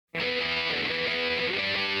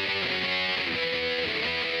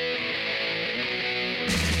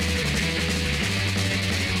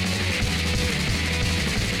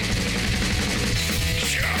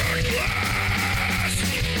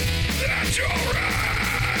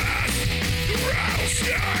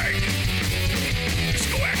rattlesnake is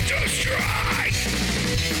quick to strike.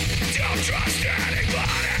 Don't trust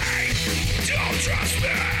anybody. Don't trust me.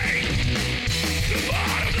 The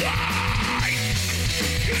bottom line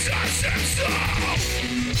is I said so.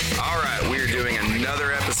 All right, we are doing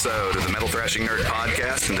another episode of the Metal Thrashing Nerd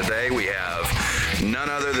Podcast, and today we have none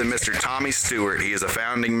other than Mr. Tommy Stewart. He is a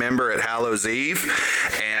founding member at Hallows Eve,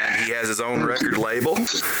 and he has his own record label.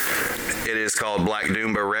 It is called Black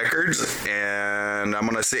Doomba Records, and I'm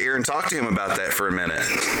going to sit here and talk to him about that for a minute.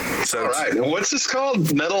 So, all right, what's this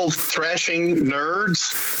called? Metal Thrashing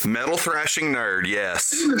Nerds? Metal Thrashing Nerd,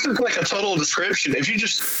 yes. This is like a total description. If you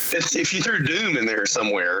threw Doom in there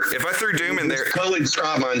somewhere, if I threw Doom in there, totally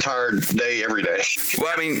describe my entire day every day.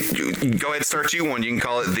 Well, I mean, go ahead and start you one. You can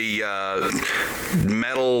call it the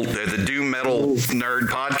Doom Metal Nerd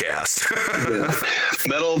Podcast. Yeah.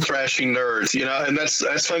 Metal Thrashing Nerds, and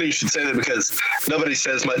that's funny you should say that, because nobody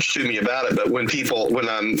says much to me about it. But when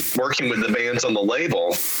I'm working with the bands on the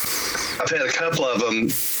label, I've had a couple of them.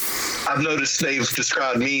 I've noticed they've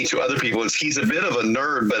described me to other people as he's a bit of a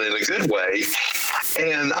nerd, but in a good way.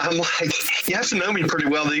 And I'm like, you have to know me pretty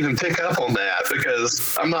well to even pick up on that,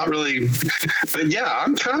 because I'm not really, but yeah,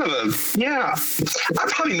 I'm kind of I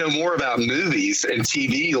probably know more about movies and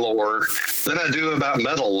TV lore than I do about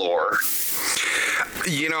metal lore.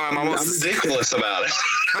 I'm ridiculous about it.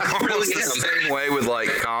 I'm almost the same way with like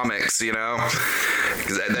comics, I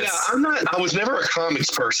was never a comics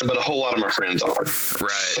person, but a whole lot of my friends are.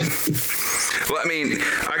 Right. Well, I mean,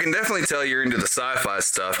 I can definitely tell you're into the sci-fi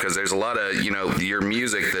stuff, because there's a lot of, your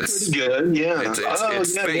music that's pretty good. Yeah. It's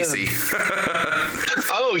spacey. Yeah.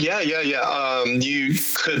 Oh, yeah. You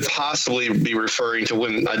could possibly be referring to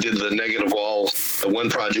when I did the Negative Wall, the one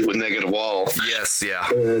project with Negative Wall. Yes, yeah.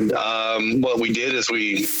 And what we did is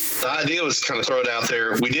the idea was kind of throw it out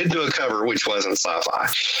there. We did do a cover, which wasn't sci-fi,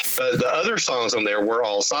 but the other songs on there were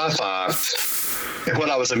all sci-fi. And what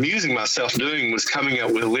I was amusing myself doing was coming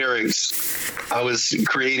up with lyrics. I was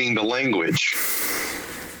creating the language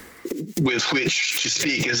with which to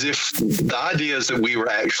speak, as if the idea is that we were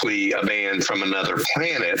actually a band from another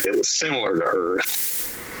planet that was similar to Earth.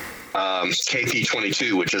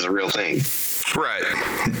 KP-22, which is a real thing. Right.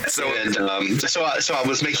 So I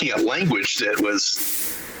was making a language that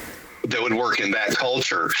would work in that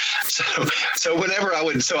culture. So whenever I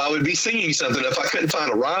would be singing something, if I couldn't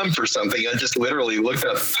find a rhyme for something, I just literally looked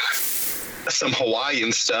up some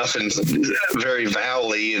Hawaiian stuff and very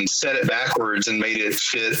vowel-y and set it backwards and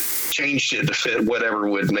changed it to fit whatever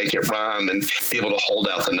would make it rhyme and be able to hold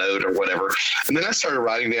out the note or whatever. And then I started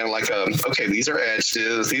writing down okay, these are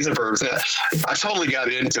adjectives, these are verbs. Now, I totally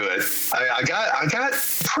got into it. I got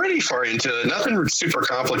pretty far into it, nothing super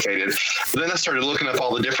complicated. But then I started looking up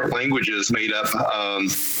all the different languages made up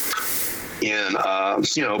in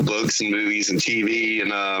books and movies and TV,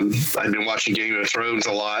 and I've been watching Game of Thrones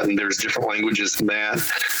a lot, and there's different languages than that.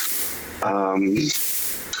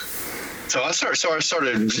 So I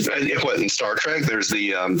started. It wasn't Star Trek. There's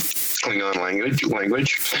the Klingon language.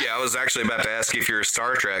 Yeah, I was actually about to ask you if you're a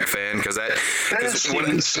Star Trek fan, because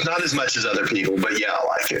not as much as other people, but yeah, I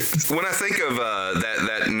like it. When I think of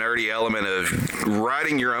that nerdy element of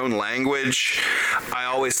writing your own language, I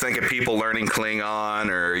always think of people learning Klingon,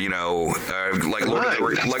 or like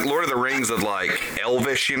Lord of the Rings with like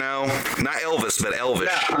Elvish, not Elvis, but Elvish.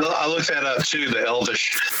 Yeah, I looked that up too. The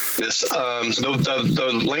Elvish.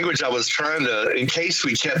 The language I was trying to, in case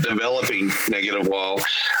we kept developing Negative Wall,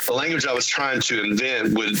 the language I was trying to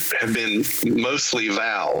invent would have been mostly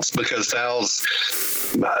vowels, because vowels,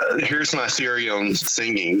 here's my theory on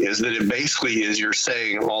singing, is that it basically is you're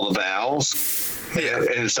saying all the vowels, and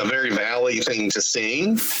it's a very vowel-y thing to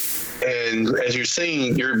sing. And as you're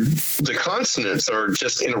singing, the consonants are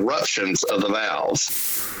just interruptions of the vowels.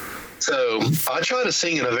 So I try to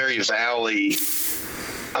sing in a very vowel-y.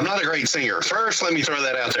 I'm not a great singer. First, let me throw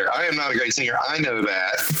that out there. I am not a great singer. I know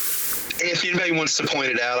that. If anybody wants to point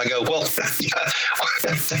it out, I go, well,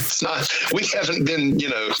 that's not, we haven't been,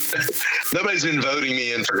 nobody's been voting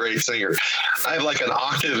me in for great singer. I have like an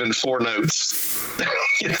octave and 4 notes, but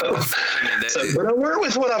I work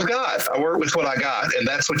with what I've got. And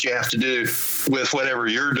that's what you have to do with whatever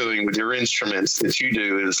you're doing with your instruments that you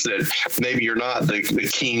do, is that maybe you're not the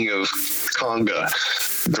king of conga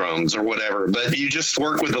drums or whatever, but you just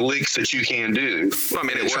work with the licks that you can do. Well, I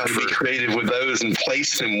mean, try to be creative with those and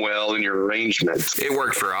place them well in your arrangement. It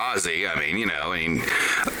worked for Ozzy.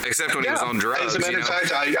 Except when he was on drugs. As a matter of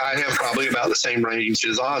fact, I have probably about the same range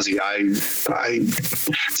as Ozzy. I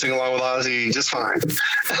sing along with Ozzy just fine.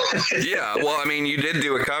 Yeah, well, you did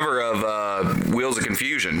do a cover of Wheels of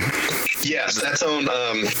Confusion. Yes, that's on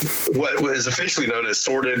what is officially known as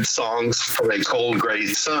Sorted Songs from a Cold Gray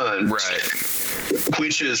Sun. Right.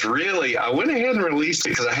 Which is really, I went ahead and released it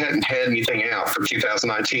because I hadn't had anything out for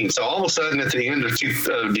 2019. So all of a sudden at the end of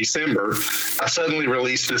December, I suddenly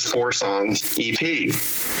released this 4-song EP,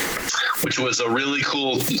 which was a really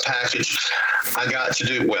cool package. I got to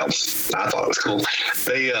do, well, I thought it was cool.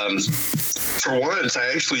 They, for once,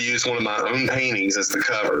 I actually used one of my own paintings as the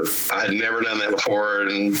cover. I had never done that before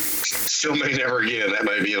and still may never again. That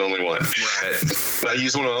may be the only one. Right. But I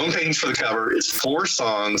used one of my own paintings for the cover. It's 4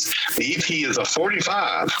 songs. The EP is a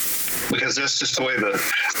 45 because that's just the way the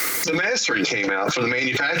mastering came out for the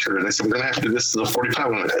manufacturer. And they said, we're going to have to do this as a 45. I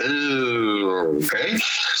went, oh, okay.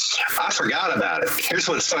 I forgot about it. Here's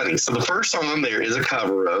what's funny. So the first song on there is a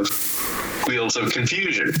cover of Wheels of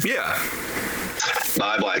Confusion. Yeah.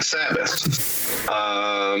 By Black Sabbath.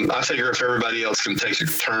 I figure if everybody else can take a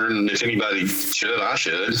turn, if anybody should, I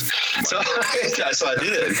should. So I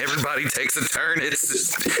did. Everybody takes a turn.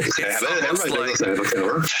 It's almost like...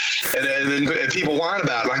 And then people whine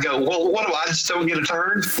about it. I go, well, what do I just don't get a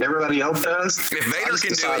turn? Everybody else does? If Vader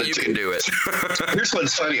can do it, you can do it. Here's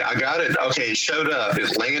what's funny. I got it. Okay, it showed up.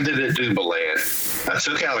 It landed at Dubaland. I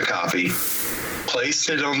took out a copy, placed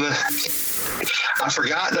it on the... I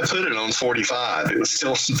forgot to put it on 45. It was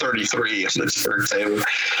still 33 on the turntable.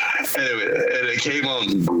 Anyway, and it came on.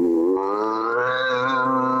 And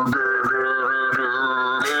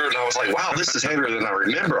I was like, wow, this is heavier than I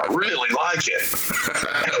remember. I really like it.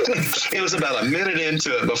 It was about a minute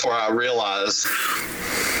into it before I realized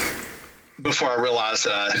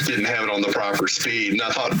that I didn't have it on the proper speed. And I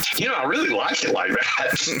thought, I really like it like that. I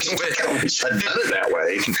wish I'd done it that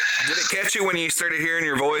way. Did it catch you when you started hearing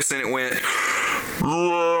your voice and it went...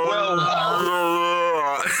 Well,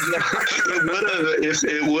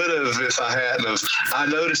 it would have if I hadn't have. I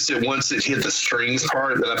noticed it once it hit the strings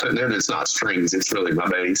part that I put in there. It's not strings. It's really my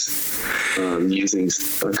bass. Using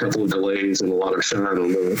a couple of delays and a lot of shine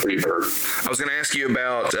on the reverb. I was going to ask you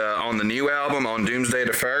about on the new album, on Doomsday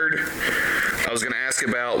Deferred, I was going to ask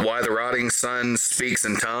about Why the Rotting Sun Speaks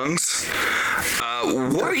in Tongues.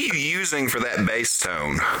 What are you using for that bass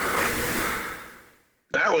tone?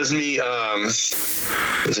 That was me.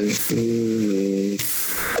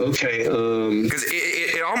 Okay. Because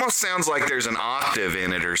it almost sounds like there's an octave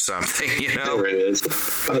in it or something, There is.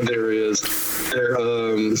 There is.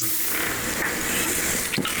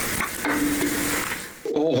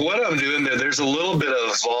 Well, what I'm doing there's a little bit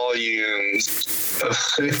of volume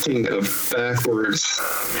affecting of backwards.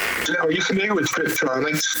 Are you familiar with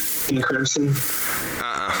Triptronics in Crimson?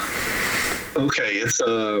 Okay, it's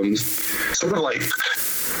sort of like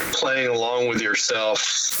playing along with yourself,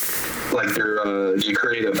 like you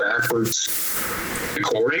create a backwards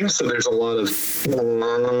recording. So there's a lot of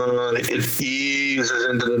it eases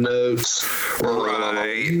into the notes.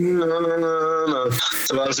 Right.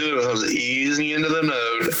 So what I was easing into the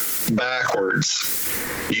note backwards,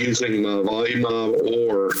 using my volume knob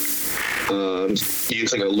or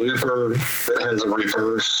using a looper that has a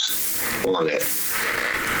reverse on it.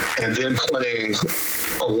 And then playing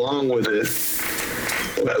along with it,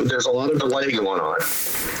 there's a lot of delay going on.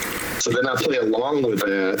 So then I play along with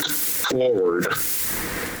that forward.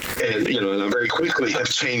 And, and I very quickly have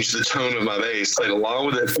changed the tone of my bass, played along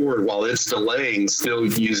with it forward while it's delaying, still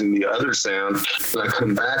using the other sound. And I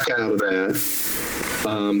come back out of that.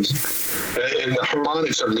 And the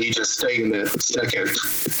harmonics are me just staying that second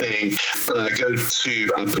thing. I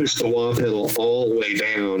push the wah pedal all the way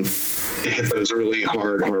down to hit those really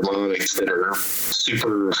hard harmonics that are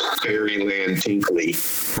super fairyland tinkly.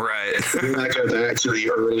 Right. And then I go back to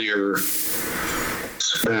the earlier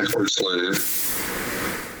backwards loop.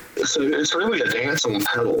 So it's really a dance on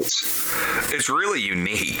pedals. It's really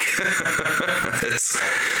unique.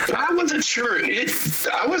 I wasn't sure.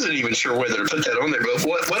 I wasn't even sure whether to put that on there, but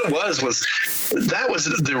what it was that was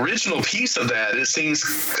the original piece of that. It seems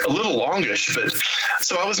a little longish, but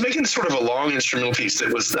so I was making sort of a long instrumental piece.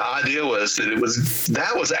 The idea was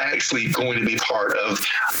that was actually going to be part of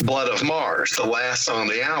Blood of Mars, the last song on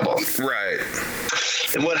the album. Right.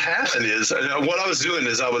 And what happened is, what I was doing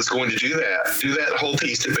is I was going to do that whole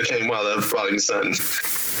piece that became the Rotting Sun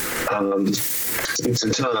Speaks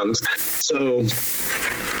in Tongues. So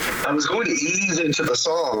I was going to ease into the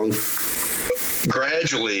song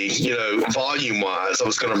gradually, volume-wise. I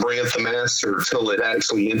was going to bring up the master till it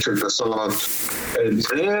actually entered the song. And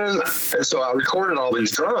so I recorded all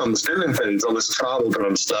these drums doing things, all this tribal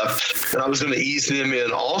drum stuff, and I was going to ease them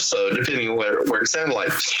in also, depending on where it sounded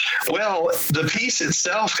like. Well, the piece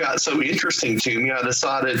itself got so interesting to me, I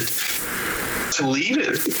decided to leave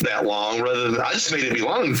it that long rather than I just made it be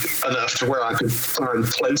long enough to where I could find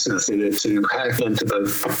places in it to hack into the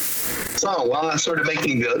song while I started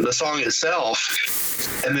making the song itself.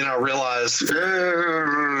 And then I realized,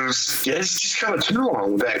 it's just kind of too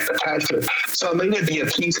long with that attachment. So I made it be a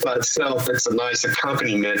piece by itself that's a nice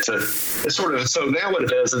accompaniment to it's sort of, so now what it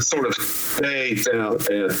does is sort of fades out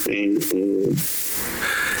at the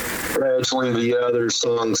gradually the other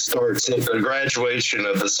song starts in the graduation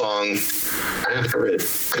of the song after it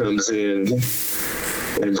comes in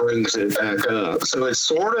and brings it back up. So it's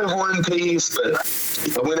sort of one piece, but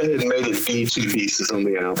I went ahead and made it be two pieces on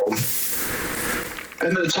the album.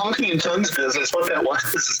 And the talking in tongues business, what that was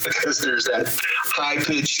is because there's that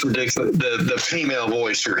high-pitched, the female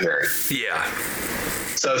voice you're hearing. Yeah.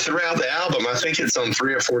 So throughout the album, I think it's on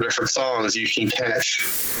 3 or 4 different songs, you can catch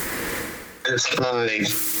this high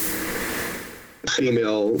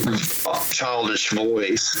female childish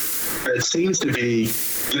voice that seems to be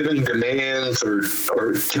giving demands or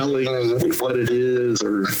telling what it is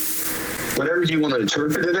or whatever you want to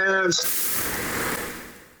interpret it as.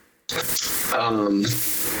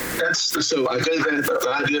 So I gave that, what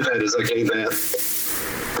I did that is I gave that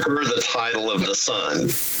her the title of the sun.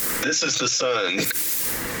 This is the sun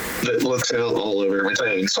that looks out all over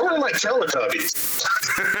everything. Sort of like Teletubbies.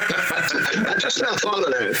 I just now thought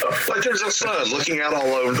of that. Like there's a sun looking out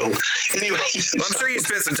all over them. Anyway. Well, I'm sure you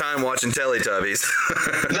spent some time watching Teletubbies.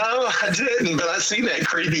 No, I didn't, but I've seen that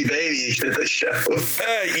creepy baby at the show.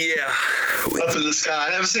 Yeah. Up in the sky.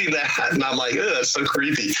 I haven't seen that. And I'm like, ugh, that's so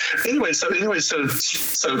creepy. Anyway, so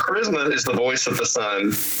Charisma is the voice of the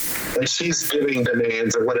sun. And she's giving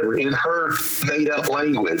demands or whatever in her made-up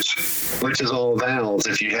language, which is all vowels,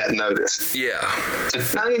 if you hadn't noticed. Yeah. And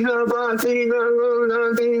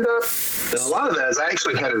a lot of that is I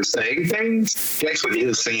actually had her saying things. She actually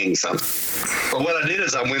is singing something. But what I did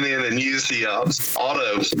is I went in and used the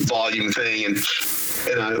auto volume thing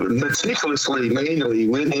and I meticulously, manually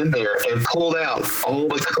went in there and pulled out all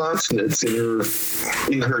the consonants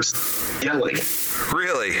in her yelling.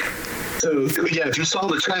 Really? So, yeah, if you saw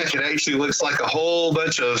the track, it actually looks like a whole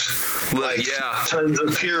bunch of, tons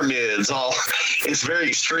of pyramids. It's very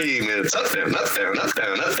extreme. It's up, down, up, down, up,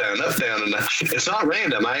 down, up, down, up, down. And it's not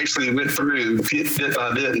random. I actually went through, bit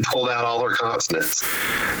by bit, and pulled out all her consonants.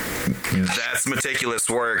 That's meticulous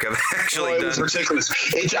work. I've actually done. It was meticulous.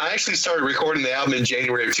 I actually started recording the album in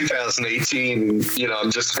January of 2018.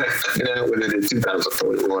 I'm just hanging out with it in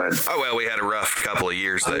 2021. Oh, well, we had a rough couple of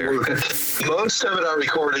years there. Most of it I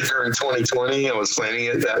recorded during 2020. I was planning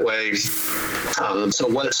it that way. So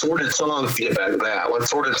what Sorted Songs, get back to that, what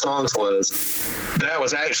Sorted Songs that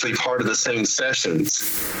was actually part of the same sessions.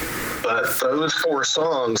 But those 4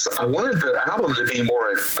 songs, I wanted the album to be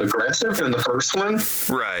more aggressive than the first one.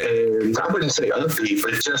 Right. And I wouldn't say upbeat,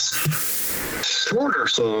 but just shorter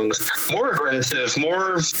songs, more aggressive,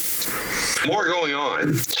 more going on.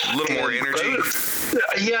 A little more energy.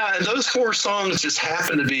 And those 4 songs just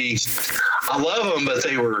happened to be, I love them, but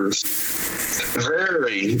they were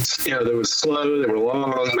very, they were slow, they were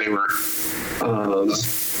long, they were,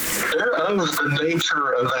 they're of the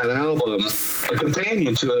nature of that album, a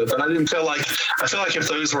companion to it, but I feel like if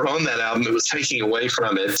those were on that album, it was taking away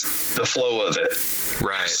from it, the flow of it.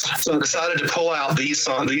 Right. So I decided to pull out these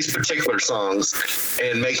particular songs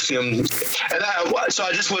and make them, so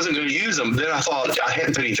I just wasn't going to use them. Then I thought I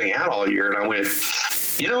hadn't put anything out all year, and I went,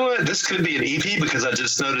 you know what, this could be an EP because I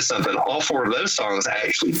just noticed something. All 4 of those songs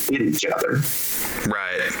actually hit each other.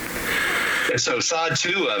 Right. And so side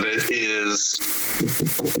 2 of it is,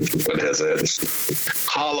 what is it?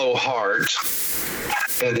 Hollow Heart.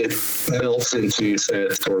 And it melts into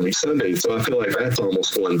Sad Stormy Sunday. So I feel like that's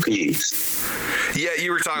almost one piece. Yeah,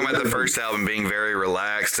 you were talking about the first album being very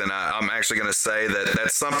relaxed, and I'm actually going to say that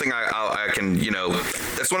that's something I can,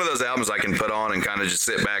 that's one of those albums I can put on and kind of just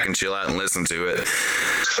sit back and chill out and listen to it.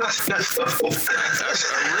 I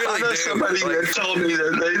know somebody that told me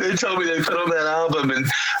that they told me they put on that album and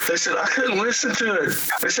they said I couldn't listen to it.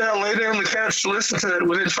 They said I lay down on the couch to listen to it.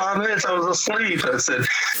 Within 5 minutes I was asleep. I said,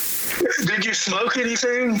 did you smoke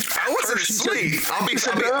anything? I wasn't asleep. I didn't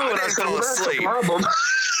fall asleep.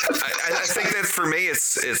 I think that for me,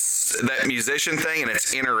 it's that musician thing, and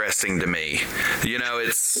it's interesting to me.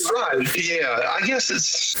 It's right. Yeah, I guess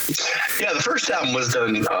the first album was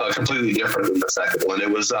done completely different than the second one. It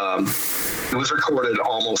was recorded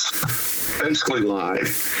almost basically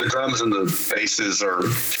live. The drums and the basses are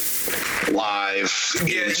live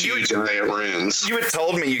in huge giant rooms. You had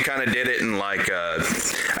told me you kind of did it in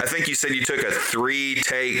I think you said you took a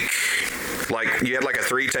 3-take Like you had like a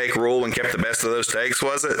 3-take rule and kept the best of those takes,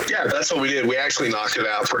 was it? Yeah, that's what we did. We actually knocked it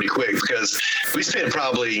out pretty quick because we spent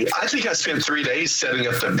I think I spent 3 days setting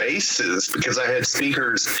up the basses because I had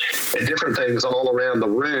speakers and different things all around the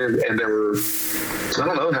room, and there were, I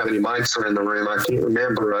don't know how many mics were in the room. I can't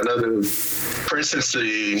remember. I know that, for instance,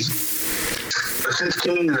 the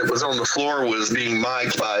 15 that was on the floor was being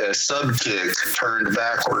mic'd by a sub kick turned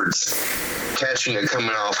backwards, catching it coming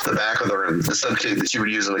off the back of the room, the sub kick that you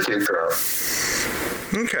would use in the kick drum.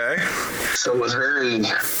 Okay. So it was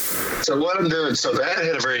so what I'm doing, so that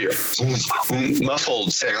had a very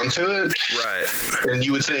muffled sound to it. Right. And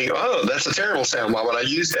you would think, oh, that's a terrible sound. Why would I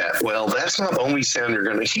use that? Well, that's not the only sound you're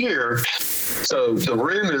going to hear. So the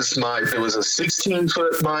room is mic'd. There was a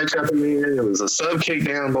 16-foot mic up in the air. There was a sub kick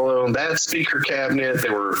down below that speaker cabinet.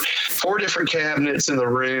 There were 4 different cabinets in the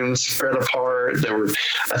room spread apart. There were,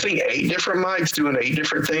 I think, 8 different mics doing 8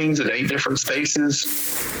 different things in 8 different spaces.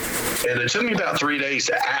 And it took me about 3 days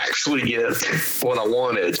to actually get what I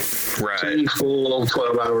wanted. Right. 2 full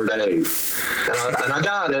 12-hour days. And I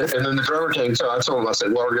got it. And then the drummer came, so I told him, I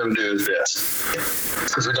said, what we're going to do is this.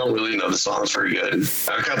 Because we don't really know the songs very good.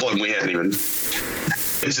 A couple of them we hadn't even.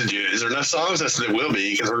 He said, is there enough songs? I said, it will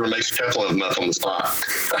be, because we're going to make a couple of them up on the spot. I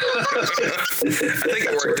think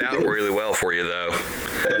it worked out really well for you, though.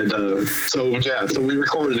 And so we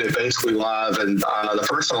recorded it basically live. And the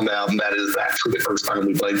first on the album, that is actually the first time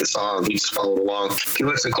we played the song. We just followed along. If you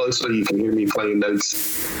listen closely, you can hear me playing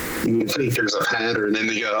notes. You think there's a pattern, and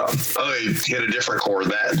then you go, oh, he hit a different chord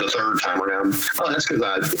the third time around. Oh, that's because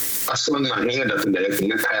I swung my hand up the neck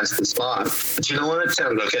and it passed the spot. But you know what? It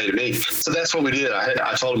sounded okay to me. So that's what we did.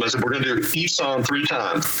 I told him, I said, we're going to do each song 3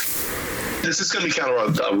 times. This is going to be kind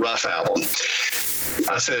of a rough album.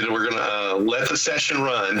 I said, we're going to let the session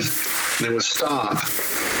run, and then we'll stop.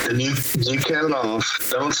 And you count off.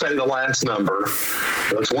 Don't say the last number.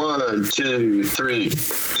 It's 1, 2, 3.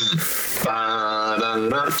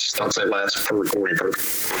 Just don't say last for recording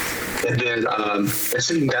purpose. And then,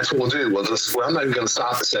 see, that's what we'll do. I'm not even going to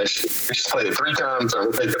stop the session. We just play it 3 times, and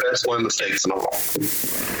we'll take the best one, mistakes and all.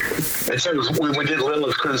 And so when we did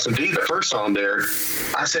Lilith Crimson D, the first song there,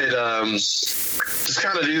 I said, just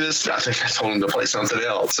kind of do this. I think I told him to play something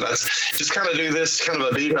else. So that's just kind of do this kind of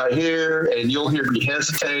a beat right here, and you'll hear me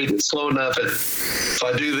hesitate. It's slow enough. If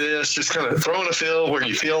I do this, just kind of throw in a fill where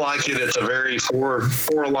you feel like it. It's a very four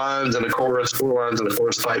lines and a chorus, 4 lines and a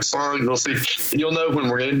chorus type song. You'll see, and you'll know when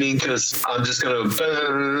we're ending because I'm just going to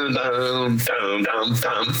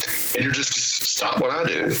and you're just stop what I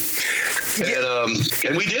do.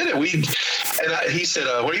 And we did it. He said,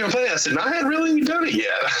 what are you going to play? I said, no, I hadn't really done it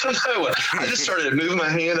yet. I don't know. I just started moving my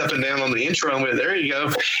hand up and down on the intro and went, there you go.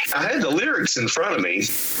 I had the lyrics in front of me,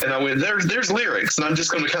 and I went, there's lyrics, and I'm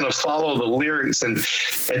just going to kind of follow the lyrics and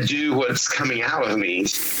do what's coming out of me.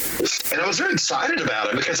 And I was very excited about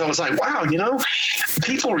it because I was like, wow,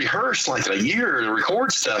 people rehearse like a year to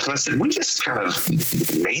record stuff. And I said, we just kind of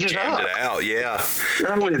made it up. Jammed it out, yeah. And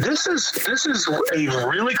I went, this is a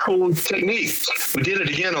really cool technique. We did it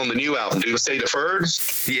again on the new album, Doomsday Deferred.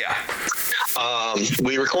 Yeah.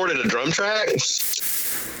 We recorded a drum track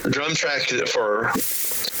for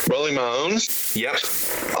Rolling My Own. Yep.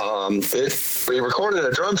 We recorded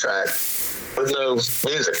a drum track with no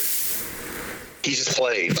music. He just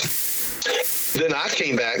played. Then I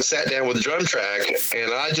came back, sat down with the drum track,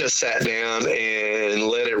 and I just sat down and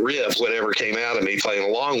let it rip, whatever came out of me, playing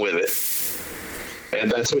along with it. And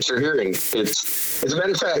that's what you're hearing. As a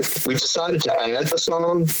matter of fact, we decided to add the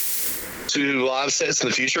song to live sets in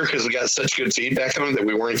the future because we got such good feedback on it that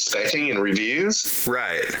we weren't expecting in reviews.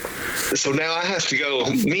 Right. So now I have to go,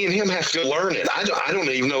 me and him have to go learn it. I don't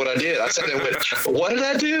even know what I did. I sat there and went, what did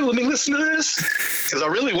I do? Let me listen to this. Because I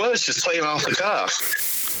really was just playing off the cuff.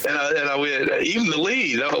 And I went, even the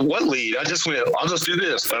lead, what lead? I just went, I'll just do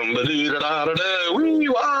this. I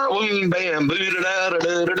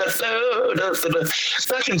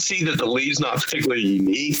can see that the lead's not particularly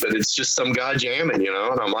unique, but it's just some guy jamming, and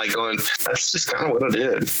I'm like going, that's just kind of what I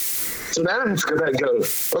did. So now I have to go back and go,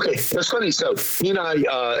 okay, that's funny. So he and I,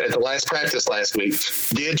 at the last practice last week,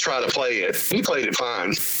 did try to play it. He played it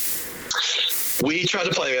fine. We tried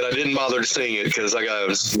to play it. I didn't bother to sing it because I got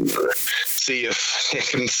to see if I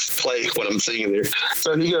can play what I'm singing there.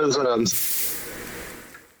 So he goes, I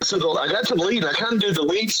got to the lead, and I kind of did the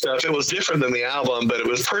lead stuff. It was different than the album, but it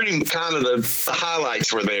was pretty kind of the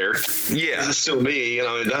highlights were there. Yeah. It's still me, as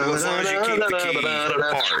long as you keep the keys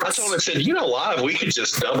apart. I told him, I said, live, we could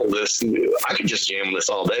just double this. I could just jam this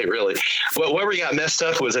all day, really. But where we got messed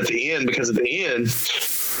up was at the end, because at the end,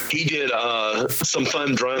 he did some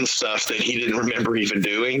fun drum stuff that he didn't remember even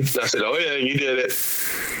doing. And I said, oh, yeah, you did it.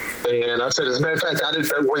 And I said, as a matter of fact, I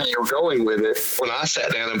didn't know where you were going with it when I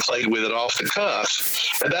sat down and played with it off the cuff.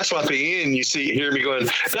 And that's why at the end you hear me going, I'm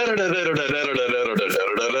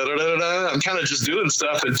kind of just doing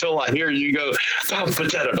stuff until I hear you go, of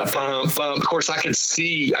course I could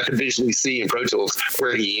visually see in Pro Tools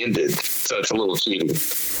where he ended. So it's a little cheating.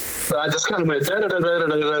 So I just kind of went, I'm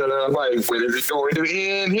like, when is it going to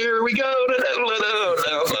end? Here we go.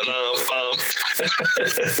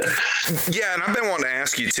 Yeah, and I've been wanting to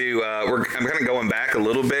ask you too. I'm kind of going back a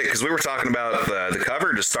little bit because we were talking about the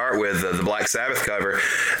cover to start with, the Black Sabbath cover.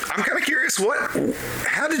 I'm kind of curious,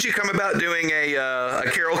 how did you come about doing a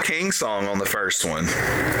Carole King song on the first one?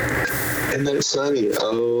 And that's funny.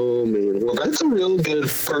 Oh man, well, that's a real good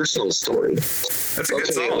personal story. That's a good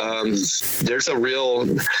song. There's a real.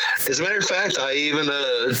 As a matter of fact, I even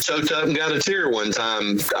choked up and got a tear one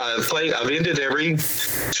time. I've ended every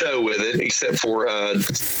show with it except for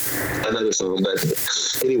another song. But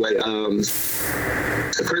anyway, I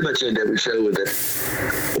pretty much end every show with it.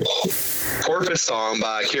 Porpoise song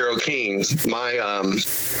by Carole King.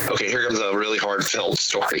 Okay, here comes a really heartfelt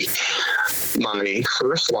story. My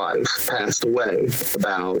first wife passed away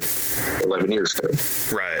about 11 years ago.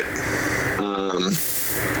 Right.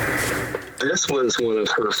 This was one of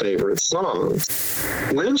her favorite songs.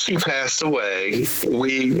 When she passed away,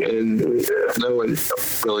 and no one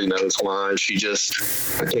really knows why, I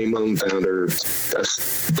came home, found her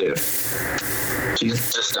dead. She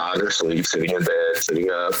just died in her sleep, sitting in bed, sitting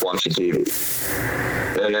up, watching TV.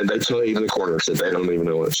 And they tell even the coroner said they don't even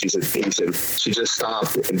know what he said. She just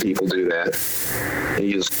stopped, and people do that.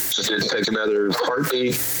 He just didn't take another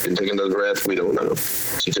heartbeat, didn't take another breath. We don't know.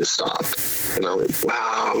 She just stopped. And I went,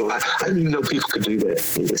 wow, I didn't even know people could do that.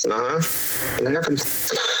 He said, it happens.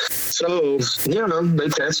 So, they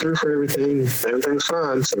tested her for everything. Everything's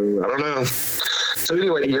fine. So, I don't know. So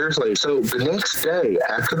anyway, years later, so the next day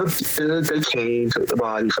after they came, took the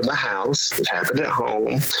body from the house, it happened at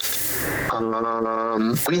home,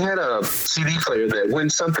 we had a CD player that when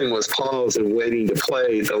something was paused and waiting to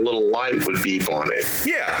play, the little light would beep on it.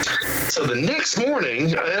 Yeah. So the next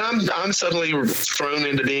morning, I'm suddenly thrown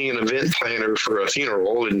into being an event planner for a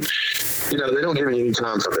funeral, and they don't give me any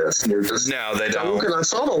time for this. No, they don't. And I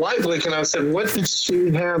saw the light blink, and I said, "What did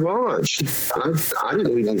she have on?" I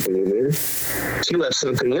didn't leave anything in there. She left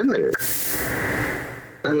something in there.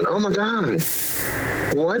 I went, oh my God,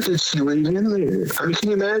 what did she leave in there? I mean, can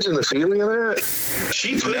you imagine the feeling of that?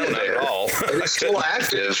 She put it there. At all. And it's still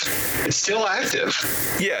active. It's still active.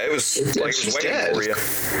 Yeah, it was like it was waiting dead. for you.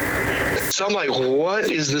 So I'm like,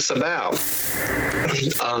 what is this about? So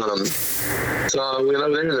I went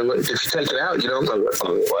over there, and if you take it out, you don't know what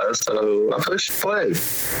song it was. So I pushed play.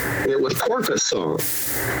 It was Porpoise song.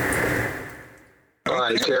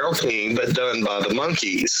 By Carole King, but done by the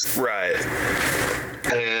Monkees. Right.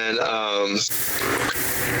 And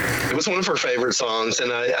it was one of her favorite songs,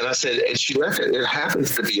 and I said, and she left it. It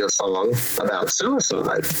happens to be a song about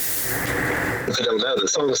suicide. If you don't know, the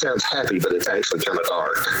song sounds happy, but it's actually kind of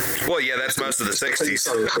dark. Well, yeah, that's most of the 60s.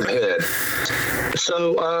 Song from Head.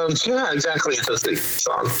 So, yeah, exactly, it's a 60s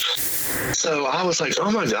song. So I was like,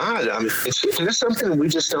 oh my God, I mean, is there something we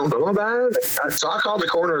just don't know about? So I called the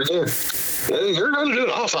coroner again. Hey, you're going to do an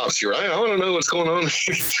autopsy, right? I want to know what's going on.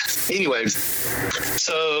 Anyway,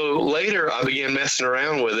 so later I began messing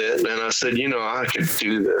around with it, and I said, I could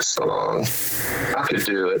do this song. I could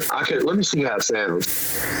do it. Let me see how it sounds.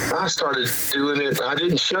 I started doing it. I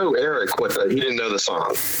didn't show Eric he didn't know the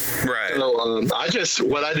song. Right. So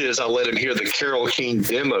what I did is I let him hear the Carole King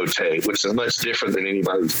demo tape, which is much different than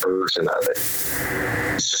anybody's version of it.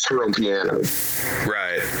 It's just her on piano.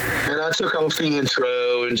 Right. And I took off the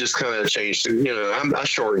intro and just kind of changed it. I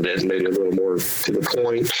shortened it and made it a little more to the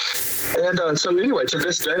point. And so anyway, to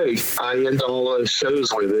this day, I end all the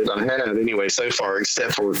shows with it. I have anyway so far,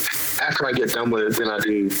 except for after I get done with it, then I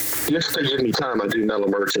do, if they give me time, I do Metal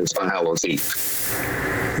Merchants by Hallows Eve.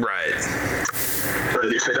 Right. But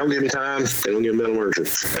if they don't give me time, they don't give Metal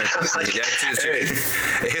Merchants. Like, hey,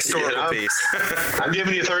 a historical piece. I'm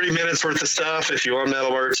giving you 30 minutes worth of stuff. If you want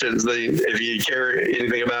Metal Merchants, if you care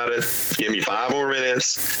anything about it, give me 5 more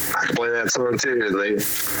minutes. I can play that song too.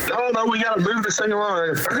 No, we got to move this thing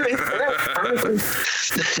along.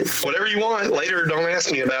 Whatever you want. Later, don't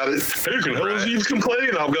ask me about it. Who can Hallows Eve complain?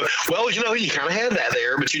 And I'll go, well, you kind of had that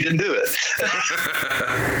there, but you didn't do it.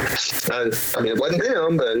 I mean, it wasn't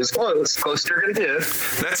him, but it's close. Close to you're going to get.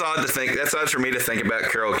 That's odd to think. That's odd for me to think about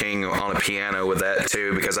Carole King on a piano with that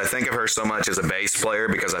too, because I think of her so much as a bass player.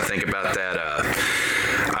 Because I think about that.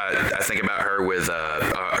 I think about her with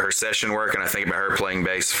her her session work, and I think about her playing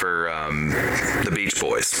bass for the Beach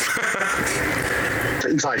Boys.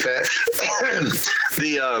 Things like that.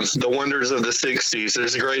 The wonders of the 60s.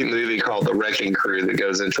 There's a great movie called The Wrecking Crew that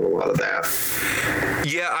goes into a lot of that.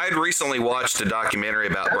 Yeah, I'd recently watched a documentary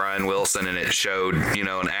about Brian Wilson, and it showed,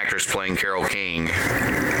 an actress playing Carole King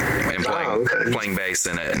and playing bass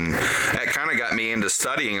in it. And that kind of got me into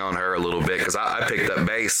studying on her a little bit, because I picked up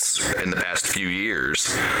bass in the past few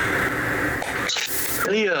years.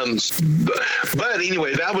 But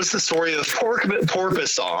anyway, that was the story of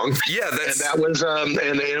Porpoise Song. Yeah, and that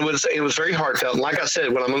was it was very heartfelt. And like I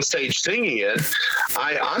said, when I'm on stage singing it,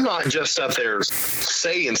 I'm not just up there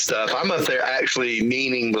saying stuff. I'm up there actually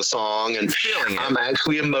meaning the song, and I'm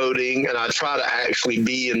actually emoting, and I try to actually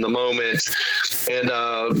be in the moment. And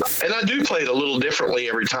I do play it a little differently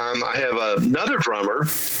every time. I have another drummer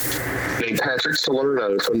named Patrick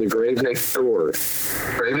Salerno from the Grave Next Door.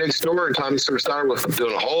 Grave Next Door and Tommy Stewart with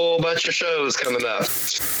doing a whole bunch of shows coming up.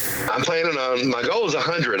 I'm planning on, my goal is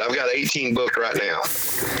 100. I've got 18 booked right now.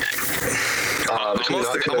 Between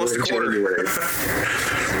October and January.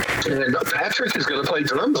 And Patrick is going to play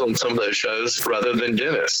drums on some of those shows rather than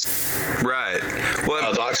Dennis. Right.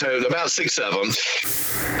 Well, about 6 of them.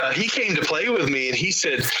 He came to play with me, and he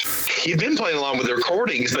said he'd been playing along with the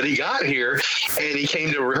recordings, but he got here and he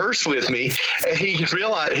came to rehearse with me, and he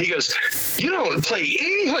realized, he goes, "You don't play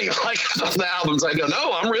anything like on the albums." I go,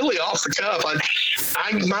 "No, I'm really off the cuff.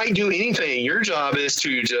 I might do anything. Your job is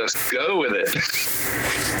to just go with it."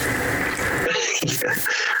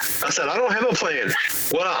 I said, "I don't have a plan.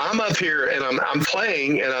 Well, I'm up here and I'm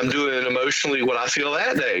playing, and I'm doing emotionally what I feel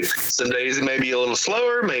that day. Some days it may be a little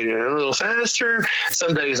slower, maybe a little faster.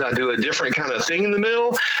 Some days I do a different kind of thing in the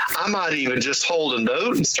middle. I might even just hold a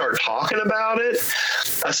note and start talking about it."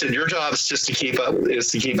 I said, "Your job is just to keep up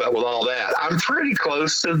with all that." I'm pretty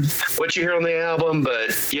close to what you hear on the album,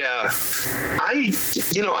 but yeah,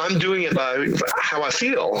 I'm doing it by how I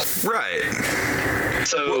feel. Right.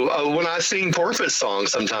 So when I sing Porpoise Song,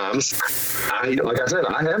 sometimes, like I said,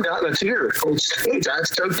 I have gotten a tear on stage. I've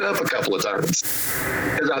choked up a couple of times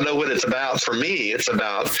because I know what it's about for me. It's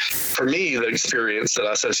about, for me, the experience that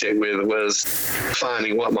I associate with was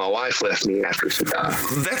finding what my wife left me after she died.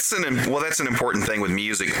 That's an important thing with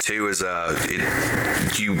music too. Is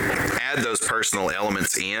you add those personal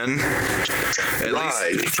elements in. At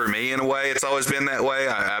least for me, in a way, it's always been that way.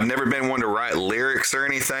 I've never been one to write lyrics or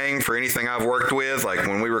anything for anything I've worked with. Like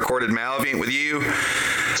when we recorded Malavient with you,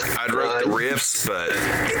 I'd wrote the riffs, but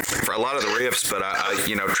for a lot of the riffs, but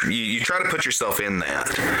you try to put yourself in that.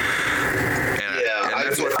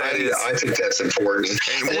 That's what that is. I think that's important.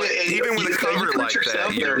 And even with a cover like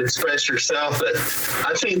that, you express yourself. But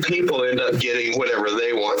I think people end up getting whatever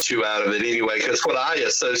they want to out of it anyway. Because what I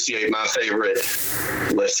associate my favorite,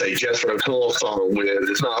 let's say, Jethro Tull song with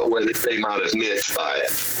is not what they might have meant by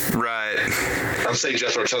it. Right. I'm saying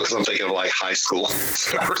Jethro Tull because I'm thinking of like high school.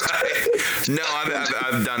 Right. No,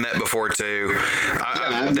 I've done that before too.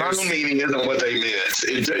 My meaning isn't what they meant.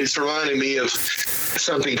 It's reminding me of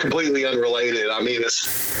something completely unrelated. I mean, it's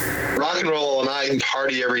rock and roll all night and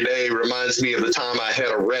party every day reminds me of the time I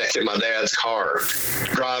had a wreck in my dad's car,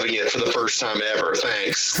 driving it for the first time ever.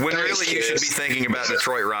 Thanks. When really you should be thinking about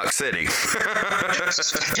Detroit Rock City.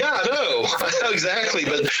 Yeah, I know exactly.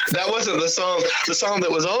 But that wasn't the song. The song that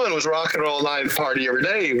was on was rock and roll all night and party every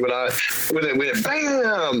day. When it went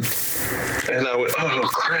bam, and I went, oh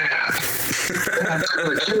crap, that's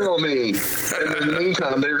gonna kill me. And in the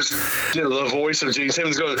meantime, there's the voice of Gene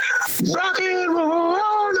Simmons going, rock and roll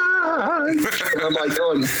all night. And I'm like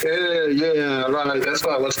going, yeah, right. That's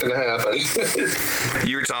not what's going to happen.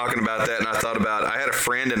 You were talking about that, and I thought about, I had a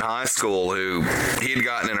friend in high school who he had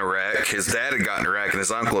gotten in a wreck. His dad had gotten in a wreck, and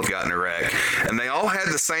his uncle had gotten in a wreck. And they all had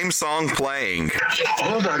the same song playing.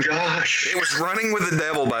 Oh, my gosh. It was Running with the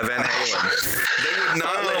Devil by Van Halen. They would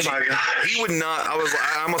not let you. He would not.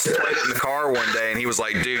 I almost played it in the car one day, and he was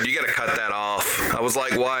like, dude, you got to cut that off. I was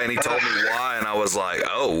like, why? And he told me why, and I was like,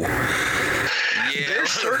 oh. Yeah.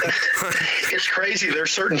 It's crazy.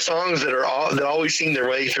 There's certain songs that always seem their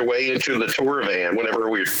way into the tour van. Whenever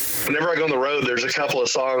I go on the road, there's a couple of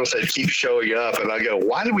songs that keep showing up, and I go,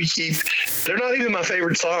 why do we keep? They're not even my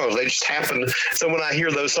favorite songs. They just happen. So when I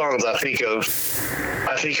hear those songs, I think of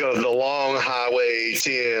the long Highway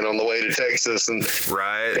 10 on the way to Texas, and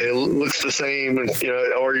right. It looks the same,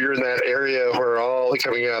 or you're in that area where all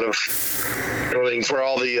coming out of where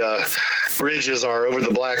all the bridges are over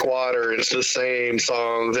the Black Water. It's the same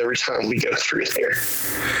songs every time we go through there.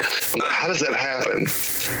 How does that happen?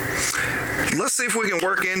 Let's see if we can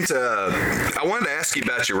work into. I wanted to ask you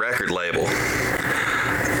about your record label.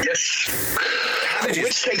 Yes.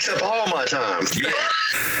 which takes up all my time. Yeah.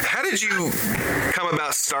 How did you come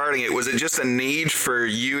about starting it? Was it just a need for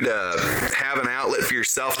you to have an outlet for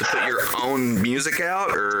yourself to put your own music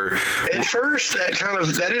out, or? At first,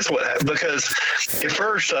 that is what happened, because at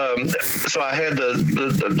first, so I had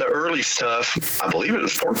the early stuff. I believe it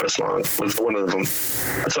was Porpoise Song was one of them.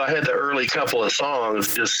 So I had the early couple of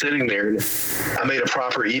songs just sitting there. And I made a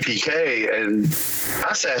proper EPK, and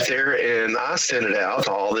I sat there and I sent it out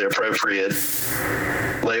to all the appropriate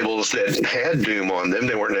labels that had Doom on them.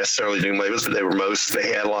 They weren't necessarily Doom labels, but they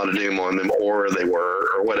had a lot of Doom on them, or they were,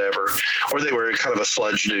 or whatever, or they were kind of a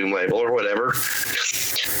sludge Doom label or whatever.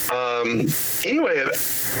 Anyway,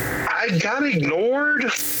 I got ignored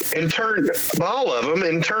and turned all of them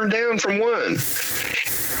and turned down from one.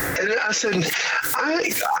 And I said,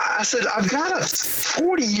 I've got a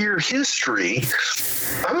 40-year history.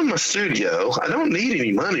 I'm in my studio. I don't need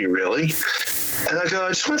any money, really. And I go, I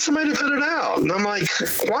just want somebody to put it out. And I'm like,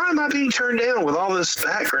 why am I being turned down with all this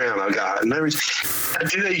background I got? And I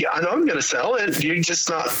know I'm going to sell it. Do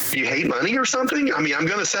you hate money or something? I mean, I'm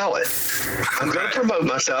going to sell it. I'm going to promote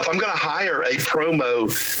myself. I'm going to hire a promo.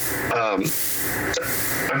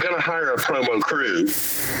 I'm going to hire a promo crew.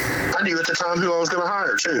 I knew at the time who I was going to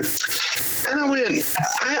hire, too. And I went,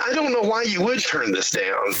 I don't know why you would turn this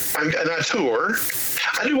down. And I tour.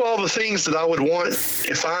 I do all the things that I would want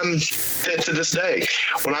if I'm fit to this day.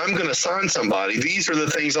 When I'm going to sign somebody, these are the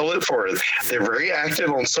things I look for. They're very active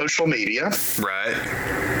on social media. Right.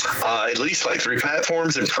 At least like 3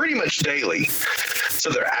 platforms, and pretty much daily. So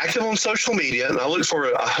they're active on social media, and I look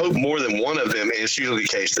for, I hope more than one of them, and it's usually the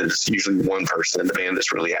case that it's usually one person in the band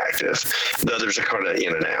that's really active. The others are kind of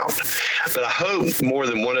in and out. But I hope more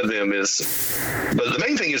than one of them is, but the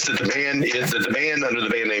main thing is that the band under the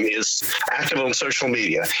band name is active on social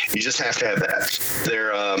media. You just have to have that.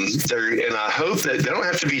 They're and I hope that they don't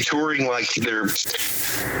have to be touring like they're,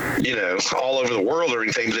 all over the world or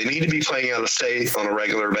anything, but they need to be playing out of state on a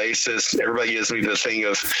regular basis. Everybody gives me the thing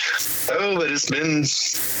of, but it's been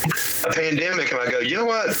a pandemic. And I go, you know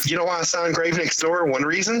what? You know why I signed Grave Next Door? One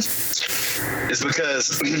reason is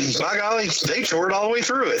because, by golly, they toured all the way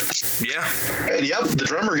through it. Yeah. And yep, the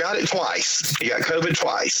drummer got it twice. He got COVID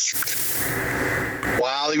twice.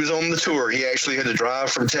 While he was on the tour, he actually had to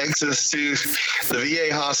drive from Texas to the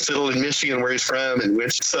VA hospital in Michigan, where he's from,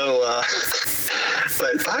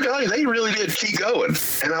 but by golly, they really did keep going.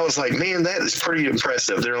 And I was like, man, that is pretty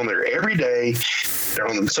impressive. They're on there every day. They're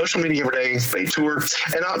on social media every day. They tour.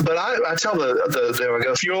 And I tell them, I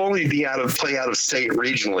go, if you only play out of state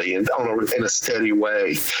regionally and in a steady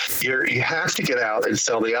way, you have to get out and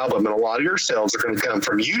sell the album. And a lot of your sales are going to come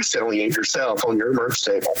from you selling it yourself on your merch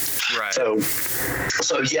table. Right.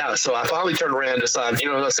 So I finally turned around and decided,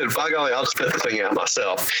 I said, by golly, I'll just put the thing out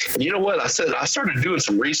myself. And you know what? I said, I started doing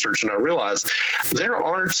some research, and I realized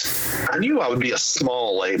I knew I would be a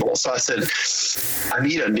small label. So I said, I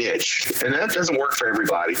need a niche. And that doesn't work for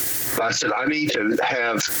everybody. But I said, I need to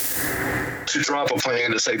drop a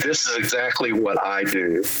plan to say, this is exactly what I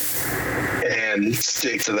do, and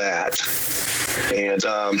stick to that. And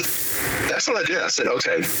that's what I did. I said,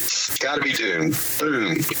 okay, got to be Doom.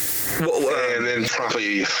 Boom. And then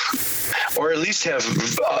probably, or at least have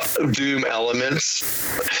Doom elements.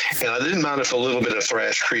 And I didn't mind if a little bit of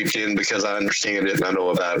thrash creeped in, because I understand it and I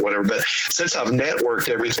know about it, whatever. But since I've networked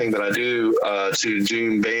everything that I do to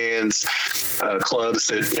Doom bands, clubs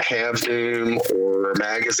that have Doom, or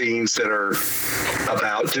magazines that are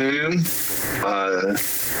about Doom,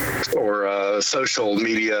 or social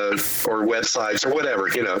media or websites or whatever,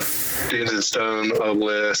 Dunes and Stone,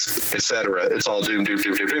 Obelisk, etc. It's all Doom, Doom,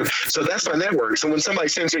 Doom, Doom, Doom. So that's my network. So when somebody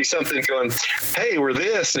sends me something going, hey, we're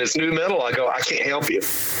this and it's new metal, I go, I can't help you.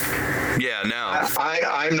 Yeah, no.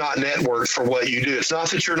 I'm not networked for what you do. It's not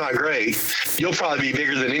that you're not great. You'll probably be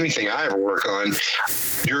bigger than anything I ever work on.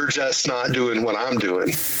 You're just not doing what I'm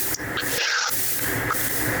doing.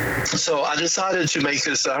 So I decided to make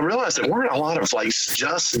this. I realized there weren't a lot of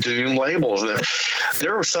just Doom labels.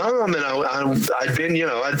 There were some, and I'd been,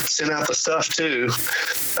 I'd sent out the stuff too.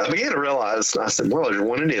 I began to realize. I said, well, there's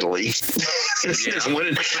one in Italy. There's one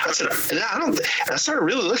in, I said, I started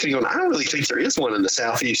really looking. I don't really think there is one in the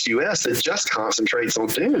Southeast U.S. that just concentrates on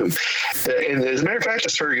Doom. And as a matter of fact, I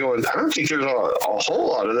started going, I don't think there's a whole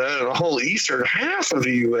lot of that in the whole eastern half of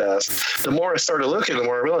the U.S. The more I started looking, the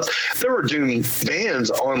more I realized there were Doom bands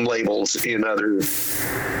on labels in other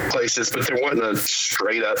places, but there wasn't a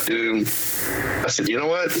straight up Doom. I said, you know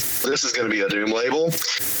what? This is going to be a Doom label.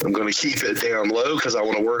 I'm going to keep it down low because I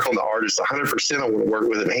want to work on the artist 100%. I want to work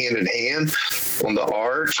with them hand in hand on the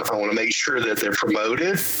art. I want to make sure that they're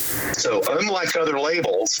promoted. So unlike other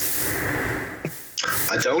labels,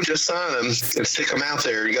 I don't just sign them and stick them out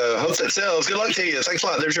there and go, hope that sells. Good luck to you. Thanks a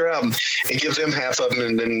lot. There's your album. And give them half of them,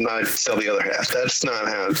 and then I sell the other half. That's not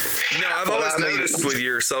how. No, I've always noticed with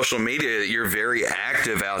your social media that you're very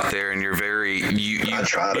active out there, and you're very I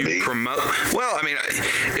try to be. Promote. Well, I mean,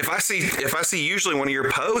 if I see usually one of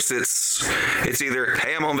your posts, it's either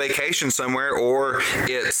hey, I'm on vacation somewhere, or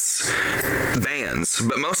it's bands.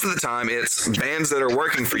 But most of the time, it's bands that are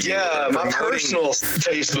working for you. Yeah, my personal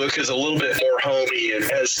Facebook is a little bit more homey and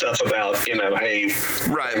has stuff about, hey.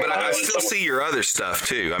 Right, but I still see your other stuff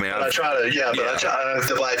too. I mean, I try to, I have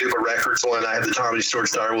the Black Duba Records one. I have the Tommy Stewart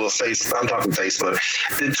Star Wheel I'm talking Facebook.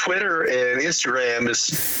 Then Twitter and Instagram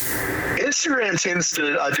tends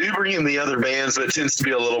to, I do bring in the other bands, but it tends to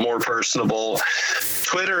be a little more personable.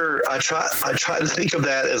 Twitter, I try to think of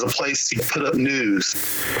that as a place to put up news.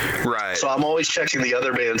 Right. So I'm always checking the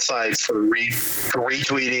other band sites for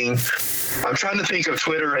retweeting. I'm trying to think of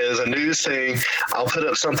Twitter as a news thing. I'll put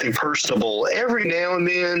up something personable every now and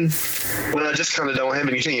then when I just kind of don't have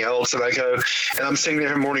anything else, and I go and I'm sitting there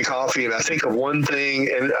having morning coffee and I think of one thing,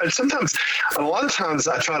 and a lot of times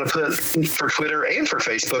I try to put, for Twitter and for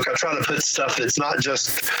Facebook, I try to put stuff that's not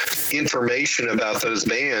just information about those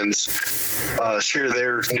bands, share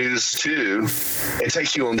their news too, and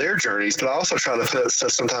take you on their journeys, but I also try to put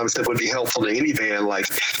stuff sometimes that would be helpful to any band, like,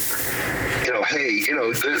 hey,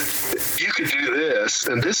 you could do this,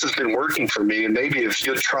 and this has been working for me, and maybe if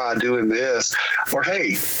you'd try doing this, or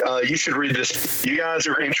hey, you should read this. You guys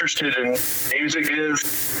are interested in music,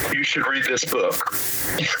 you should read this book.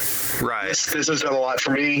 Right. This has done a lot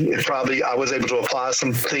for me. I was able to apply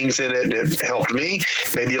some things in it, and it helped me.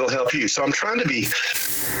 Maybe it'll help you. So I'm trying to be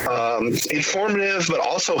informative, but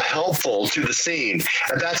also helpful to the scene.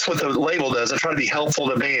 And that's what the label does. I try to be helpful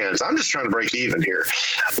to bands. I'm just trying to break even here.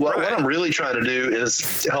 What I'm really trying to do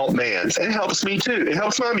is help bands. And it helps me too. It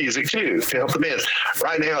helps my music too, to help the bands.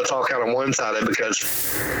 Right now, it's all kind of one-sided because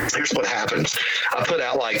here's what happens. I put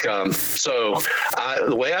out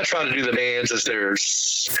the way I try to do the bands is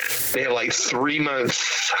they have like 3-month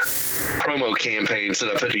promo campaigns that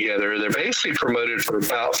I put together. They're basically promoted for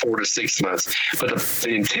about 4 to 6 months, but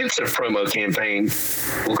the intensive promo campaign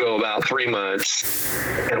will go about 3 months.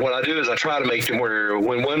 And what I do is I try to make them where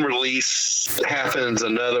when one release happens,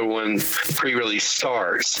 another one pre-release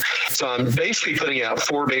starts. So I'm basically putting out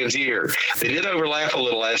 4 bands a year. They did overlap a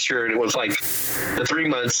little last year, and it was like the 3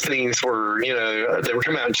 months things were, they were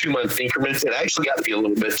coming out in 2-month increments. It actually got to be a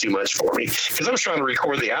little bit too much for me because I was trying to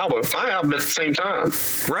record my album at the same time.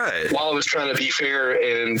 Right. While I was trying to be fair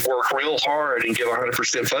and work real hard and give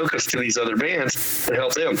 100% focus to these other bands and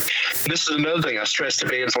help them. This is another thing I stress to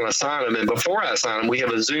bands when I sign them. And before I sign them, we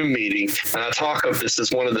have a Zoom meeting, and I talk of this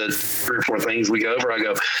is one of the 3 or 4 things we go over. I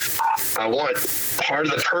go, part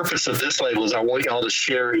of the purpose of this label is I want y'all to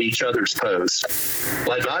share each other's posts.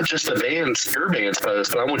 Like not just your band's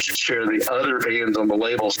post, but I want you to share the other bands on the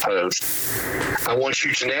label's post. I want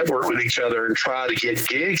you to network with each other and try to get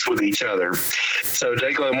gigs with each other. So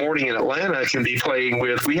Dayglow Morning in Atlanta can be playing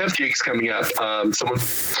with, we have gigs coming up.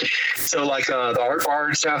 So like the Art Bar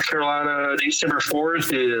in South Carolina, December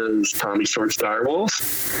 4th is Tommy Stewart's Direwolves.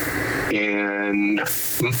 And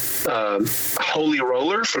Holy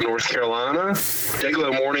Roller from North Carolina,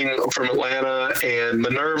 Dayglow Morning from Atlanta, and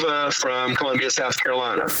Minerva from Columbia, South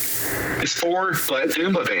Carolina. It's 4 Black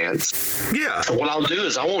Doomba bands. Yeah. So what I'll do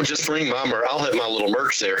is I won't just bring I'll have my little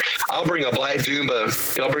merch there. I'll bring a Black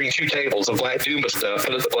Doomba, I'll bring 2 tables of Black Doomba stuff,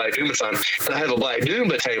 put the Black Doomba sign, and I have a Black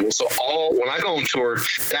Doomba table. So when I go on tour,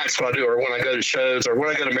 that's what I do. Or when I go to shows, or when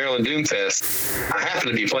I go to Maryland Doomfest, I happen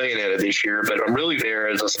to be playing at it this year, but I'm really there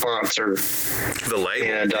as a sponsor. The label.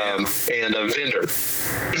 And a vendor.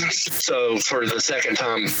 So for the second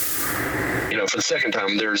time,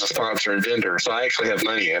 there's a sponsor and vendor. So I actually have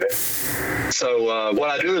money in it. So what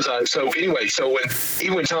I do is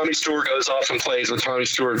when Tommy Stewart goes off and plays with Tommy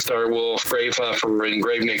Stewart, Starwolf, Grave Huffer, and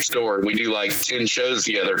Grave Next Door, and we do like 10 shows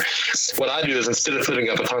together, what I do is instead of putting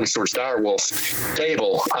up a Tommy Stewart Direwolf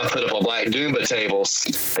table, I put up a Black Doomba tables,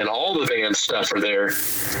 and all the band stuff are there,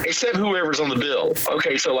 except whoever's on the bill.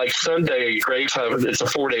 Okay, so like Sunday, Grave Huffer, it's a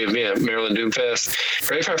 4-day event, Maryland Doomfest.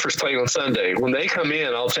 Grave Huffer's playing on Sunday. When they come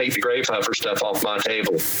in, I'll take the Grave Huffer stuff off my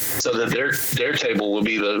table, so that their table will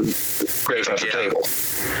be the Grave Huffer table.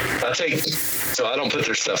 So I don't put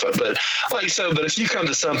their stuff up, but but if you come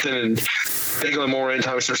to something and Dayglow Morning,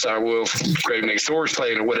 Tommy Stewart, Direwolf, Grave Next Door is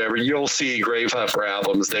playing or whatever, you'll see Grave Huffer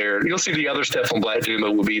albums there. You'll see the other stuff on Black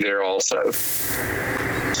Doomba will be there also.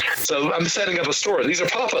 So I'm setting up a store. These are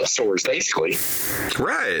pop-up stores, basically.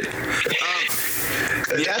 Right.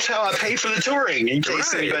 That's how I pay for the touring, in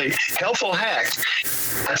case anybody... Helpful hack.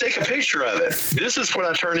 I take a picture of it. This is what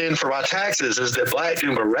I turn in for my taxes, is that Black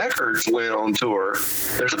Duma Records went on tour.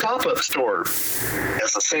 There's a pop-up store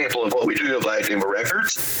as a sample of what we do at Black Duma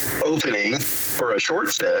Records, opening for a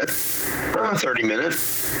short set, 30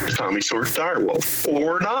 minutes, Tommy Stewart Direwolf,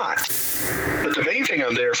 or not. But the main thing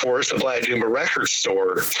I'm there for is the Black Duma Records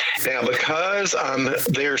store. Now, because I'm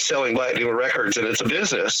there selling Black Duma Records and it's a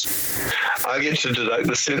business, I get to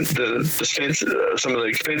deduct some of the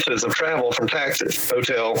expenses of travel from taxes,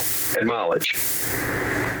 hotel, and mileage.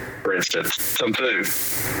 For instance, some food.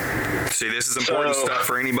 See, this is important stuff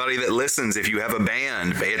for anybody that listens. If you have a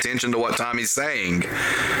band, pay attention to what Tommy's saying.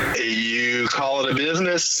 You call it a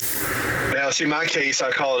business. Now, see, in my case,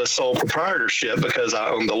 I call it a sole proprietorship because I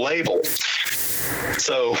own the label.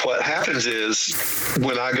 So what happens is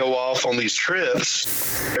when I go off on these trips,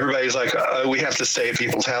 everybody's like, we have to stay at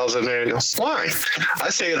people's houses. And they go, why? I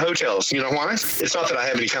stay at hotels. You know why? It's not that I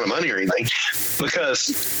have any kind of money or anything,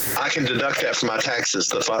 because I can deduct that from my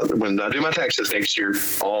taxes. When I do my taxes next year,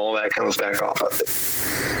 all that comes back off of it.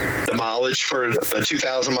 The mileage for the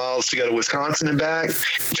 2,000 miles to go to Wisconsin and back,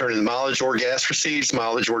 turn in mileage or gas receipts.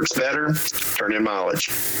 Mileage works better, turn in mileage.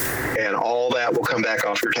 And all that will come back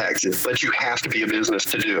off your taxes. But you have to be a business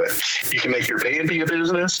to do it. You can make your band be a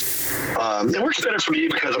business. It works better for me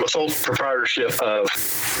because I'm a sole proprietorship of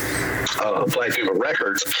Black Duma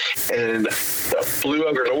Records, and the Blue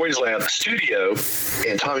Ogre Noise Lab studio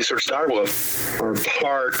and Tommy Stewart Direwolf are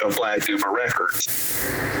part of Black Duma Records.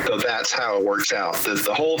 So that's how it works out.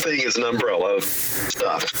 The whole thing is an umbrella of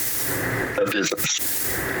stuff, of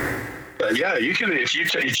business. But yeah, you can if you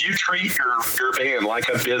treat your band like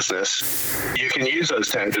a business, you can use those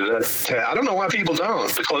taxes. I don't know why people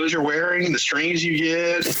don't. The clothes you're wearing, the strings you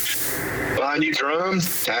get, buying you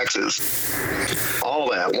drums, taxes,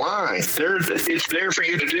 all that. Why? It's there for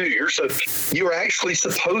you to do. You're actually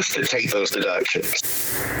supposed to take those deductions.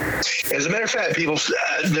 As a matter of fact, people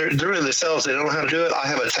they're doing themselves. They don't know how to do it. I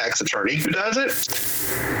have a tax attorney who does it.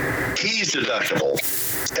 He's deductible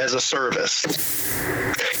as a service.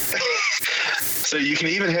 So you can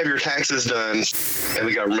even have your taxes done, and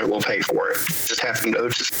the government will pay for it. Just have to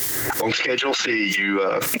notice on Schedule C, you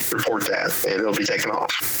report that, and it'll be taken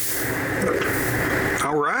off.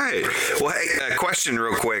 All right. Well, hey, a question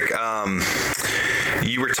real quick.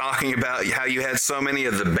 You were talking about how you had so many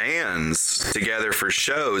of the bands together for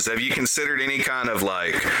shows. Have you considered any kind of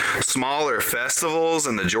like smaller festivals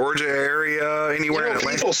in the Georgia area, anywhere in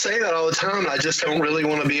Atlanta? People say that all the time. I just don't really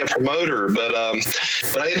want to be a promoter, but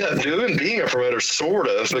I end up being a promoter sort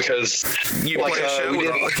of, because you play a show with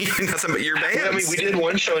nothing but your bands. Yeah, I mean, we did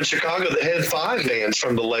one show in Chicago that had 5 bands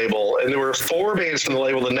from the label, and there were 4 bands from the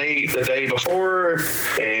label the day before,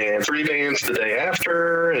 and 3 bands the day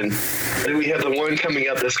after, and then we have the one coming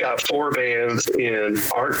up that's got 4 bands in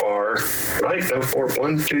Art Bar, right? No, 4,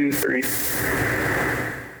 1, 2, 3.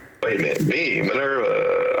 Wait a minute, me,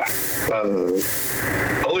 Minerva,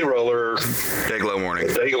 Holy Roller, Dayglow Morning.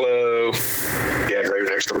 Dayglow. Yeah, Grave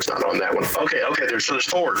Next Door's not on that one. Okay, there's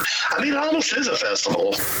 4. I mean, it almost is a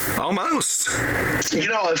festival. Almost. You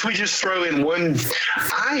know, if we just throw in one,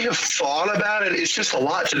 I have thought about it. It's just a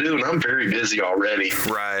lot to do, and I'm very busy already.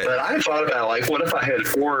 Right. But I thought about, like, what if I had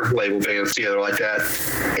 4 label bands together like that,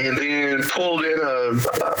 and then pulled in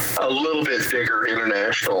a little bit bigger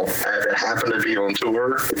international that happened to be on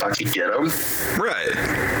tour, if I could get them. Right.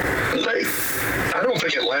 Like, I don't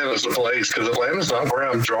think Atlanta's the place, because Atlanta's not where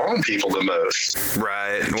I'm drawing people the most.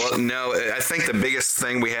 Right. Well, no, I think the biggest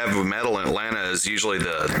thing we have with metal in Atlanta is usually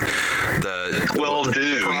the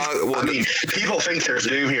Doom. I mean, people think there's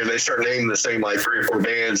Doom here, and they start naming the same like 3 or 4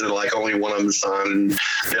 bands, and like only one of them signed, and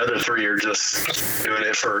the other 3 are just doing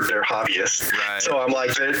it for their hobbyists. Right. So I'm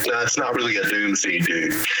like, no, it's not really a Doom scene,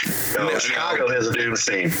 dude. No, Chicago has a Doom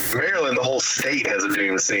scene. Maryland, the whole state has a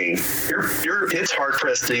Doom scene. It's hard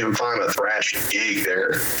pressed to even find a thrash gig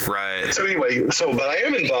there. Right. So anyway, but I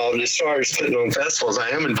am involved as far as putting on festivals. I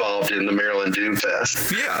am involved in the Maryland Doom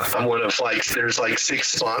Fest. Yeah. I'm one of there's 6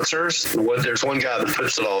 sponsors. There's one guy that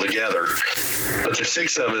puts it all together, but there's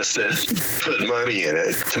 6 of us that put money in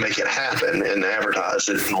it to make it happen and advertise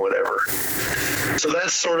it and whatever. So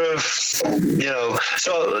that's sort of,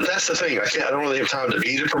 so that's the thing. I don't really have time to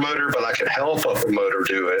be the promoter, but I can help a promoter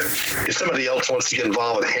do it. If somebody else wants to get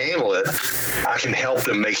involved and handle it, I can help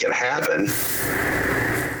them make it happen.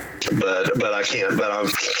 But I can't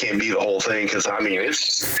be the whole thing, because I mean,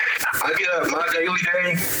 I get up, my daily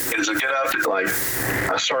day is to get up at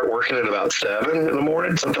I start working at about 7 in the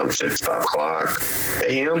morning, sometimes 6, 5 o'clock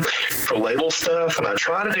a.m. for label stuff, and I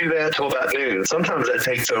try to do that till about noon. Sometimes that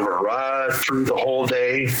takes over right through the whole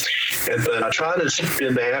day, but I try to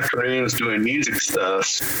spend the afternoons doing music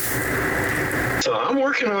stuff. So I'm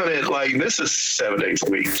working on it, like, this is 7 days a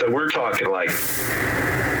week. So we're talking like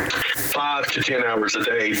 5 to 10 hours a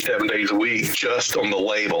day, 7 days a week, just on the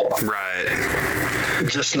label. Right.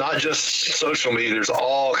 Just not just social media. There's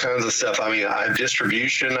all kinds of stuff. I mean, I have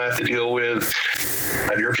distribution I have to deal with.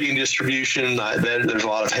 I have European distribution. There's a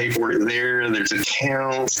lot of paperwork there. There's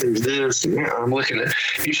accounts. There's this. I'm looking at.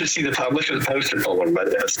 You should see I'm looking at the poster folder on my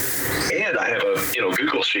desk. And I have a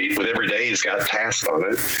Google sheet with every day's got tasks on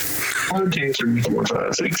it. 1, 2, 3, 4,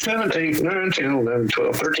 5, 6, 7, 8, 9, 10, 11,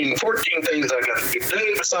 12, 13, 14 things I got to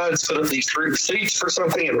do besides put up these 3 receipts for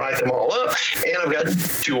something and write them all up. And I've got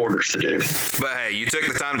 2 orders to do. But hey, you took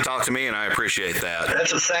the time to talk to me, and I appreciate that.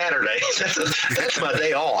 That's a Saturday. That's my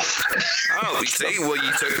day off. Oh, you see? Well,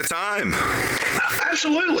 you took the time.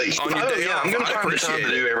 Absolutely. On your day off. I'm going to find the time to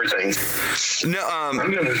do everything. No, I'm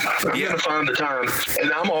going to find the time,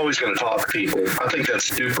 and I'm always going to talk to people. I think that's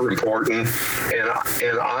super important,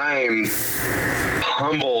 and I'm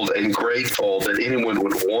humbled and grateful that anyone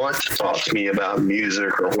would want to talk to me about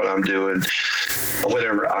music or what I'm doing, or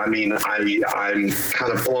whatever. I mean, I'm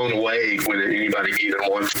kind of blown away when anybody even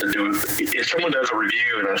wants to do it. If someone does a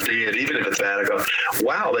review and I see it, even if it's bad, I go,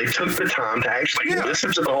 wow, they took the time to actually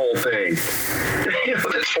listen to the whole thing.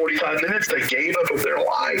 That's 45 minutes. They gave up of their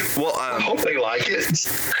life. Well, I hope they like it.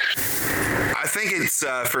 I think it's,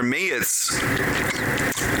 for me, it's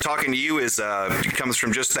talking to you comes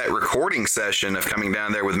from just that recording session of coming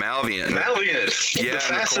down there with Malviant. The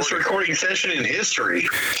fastest recording session in history.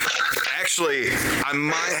 Actually, I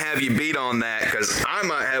might have you beat on that because I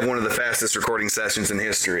might have one of the fastest recording sessions in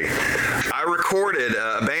history. I recorded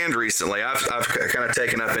a band recently. I've kind of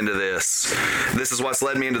taken up into this. This is what's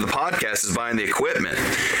led me into the podcast, is buying the equipment.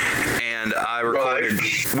 And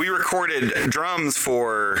we recorded drums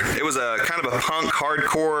for, it was a kind of a punk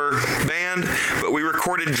hardcore band, but we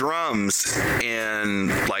recorded drums in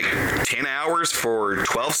like 10 hours for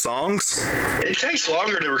 12 songs. It takes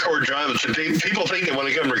longer to record drums. People think that when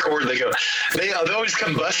they come record, they always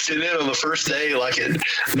come busting in on the first day, like at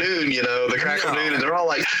noon, the crack of noon, and they're all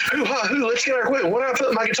like, who, let's get our equipment. Where do I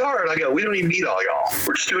put my guitar? And I go, we don't even need all y'all.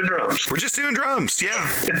 We're just doing drums. Yeah.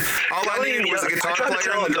 All I needed was a guitar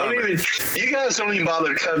player and the drummer. You guys don't even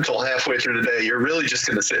bother to come until halfway through the day. You're really just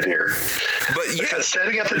going to sit here. But because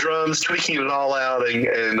setting up the drums, tweaking it all out, and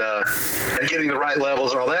getting the right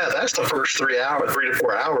levels and all that's the first 3 to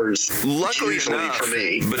 4 hours. Luckily enough, for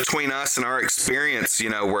me, between us and our experience,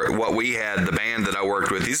 what we had, the band that I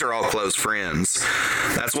worked with, these are all close friends.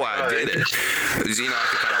 That's why I did it. Because, I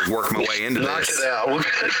could kind of work my way into Knock this. it out.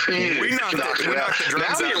 We knocked the drums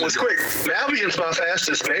Malviant out. Was quick. Malviant's my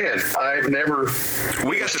fastest band. I've never.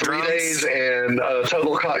 We got the 3 drums. days and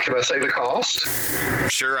total cost. Can I say the cost?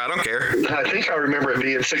 Sure, I don't care. I think I remember it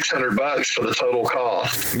being $600 for the total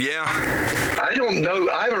cost. Yeah. I don't know.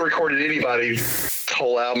 I haven't recorded anybody's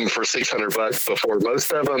whole album for $600 before.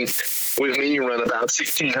 Most of them with me run about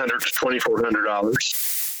 $1,600 to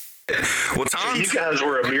 $2,400. Well, so you guys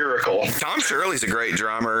were a miracle. Tom Shirley's a great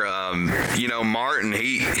drummer. Martin,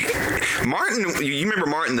 Martin, you remember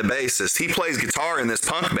Martin, the bassist? He plays guitar in this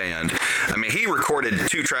punk band. I mean, he recorded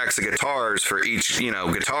 2 tracks of guitars for each,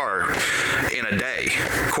 guitar in a day,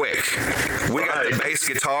 quick. We got the bass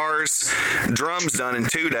guitars, drums done in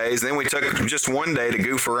 2 days. Then we took just 1 day to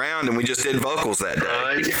goof around, and we just did vocals that day.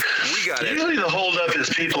 Right. We got Usually the holdup is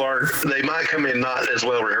they might come in not as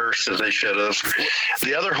well rehearsed as they should have.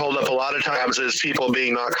 The other holdup a lot of times is people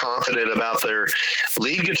being not confident about their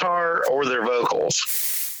lead guitar or their vocals.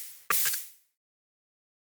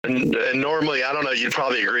 And normally, I don't know, you'd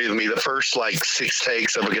probably agree with me, the first 6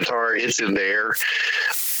 takes of a guitar, it's in there.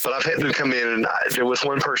 But I've had them come in, and there was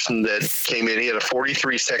one person that came in, he had a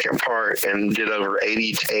 43-second part and did over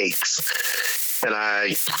 80 takes. And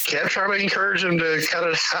I kept trying to encourage him to kind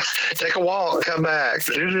of take a walk, come back,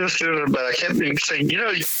 do this, but I kept saying,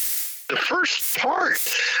 the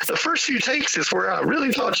first few takes is where I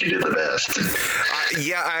really thought you did the best.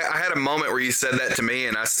 I had a moment where you said that to me,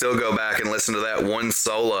 and I still go back and listen to that one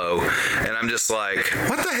solo, and I'm just like,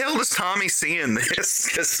 what the hell does Tommy see in this?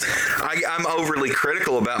 Because I'm overly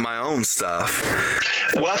critical about my own stuff.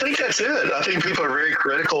 Well, I think that's it. I think people are very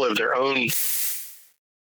critical of their own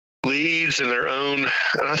leads and their own,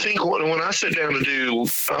 and I think when I sit down to do,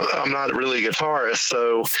 I'm not really a guitarist,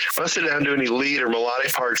 so when I sit down to do any lead or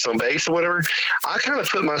melodic parts on bass or whatever, I kind of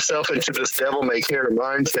put myself into this devil-may-care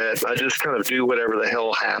mindset. I just kind of do whatever the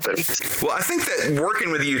hell happens. Well, I think that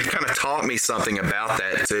working with you kind of taught me something about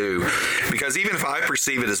that too, because even if I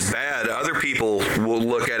perceive it as bad, other people will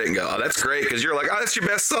look at it and go, oh, that's great, because you're like, oh, that's your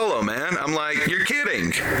best solo, man. I'm like, you're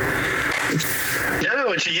kidding.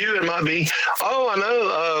 No, to you it might be, oh, I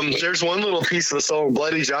know, there's one one little piece of the song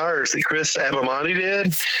Bloody Jars that Chris Abamani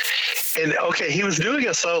did. And okay, he was doing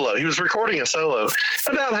a solo. He was recording a solo.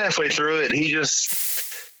 About halfway through it, he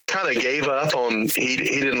just kind of gave up on, he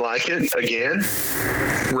didn't like it again.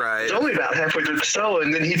 Right. It was only about halfway through the solo,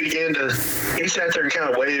 and then he sat there and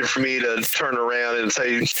kind of waited for me to turn around and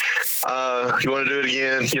say, you want to do it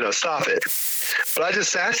again? Stop it. But I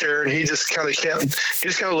just sat there, and he just kind of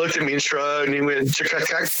looked at me and shrugged, and he went, and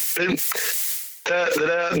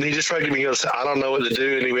he just shrugged at me and goes, I don't know what to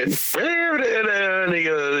do. And he went, and he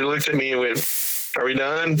looked at me and went, are we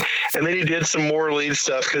done? And then he did some more lead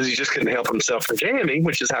stuff because he just couldn't help himself from jamming,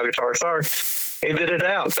 which is how guitarists are. And did it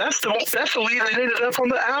out. That's the lead that ended up on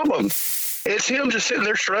the album. It's him just sitting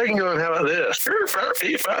there shrugging, going, how about this?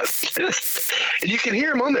 And you can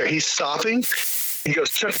hear him on there. He's stopping. He goes,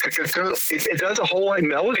 chunk, it does a whole like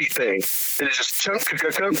melody thing. And it's just chunk, and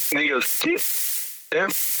he goes, down,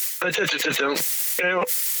 it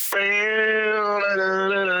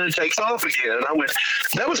takes off again. And I went,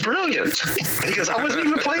 that was brilliant. And he goes, I wasn't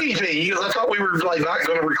even playing anything. He goes, I thought we were like not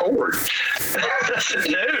going to record. I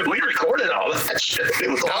said, no, we recorded all that shit. It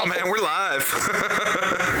was awful. Man, we're live.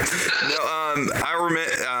 No, I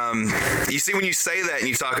remember. You see, when you say that and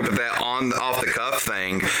you talk about that off the cuff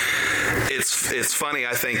thing, it's funny.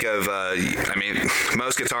 I think of,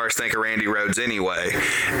 most guitarists think of Randy Rhoads anyway,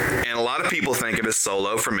 and a lot of people think of his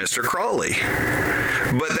solo from Mr. Crawley.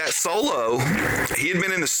 But that solo, he had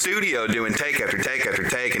been in the studio doing take after take after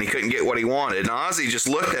take, and he couldn't get what he wanted. And Ozzy just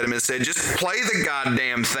looked at him and said, just play the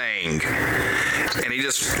goddamn thing. And he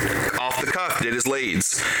just, off the cuff, did his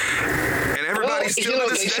leads. And everybody's still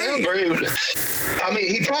to this day.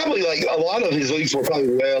 He probably, like, a lot of his leads were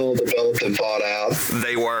probably well developed and thought out.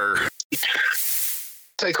 They were.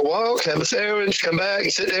 Take a walk, have a sandwich, come back,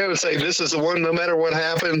 sit down and say, this is the one no matter what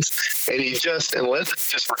happens. And unless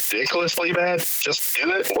it's just ridiculously bad, just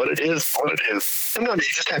do it. What it is. Sometimes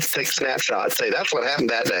you just have to take a snapshot and say, that's what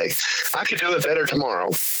happened that day. I could do it better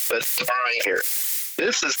tomorrow, but tomorrow ain't here.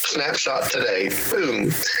 This is snapshot today.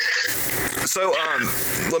 Boom. So,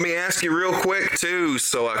 let me ask you real quick too,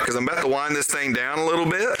 because I'm about to wind this thing down a little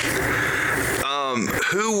bit.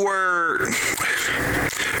 Who are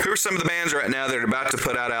some of the bands right now that are about to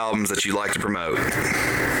put out albums that you'd like to promote?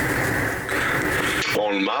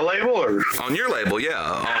 On my label or on your label?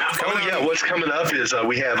 Yeah. What's coming up is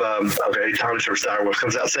we have Tommy Stewart Star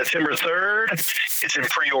comes out September 3rd. It's in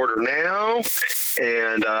pre-order now,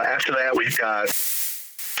 and after that we've got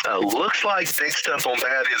looks like next up on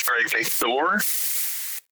that is Grave Next Door,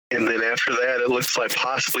 and then after that it looks like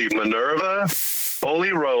possibly Minerva,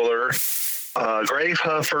 Holy Roller, Grave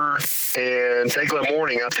Huffer, and Take Love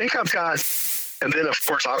Morning. I think I've got, and then of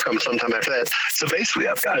course I'll come sometime after that. So basically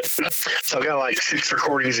I've got like 6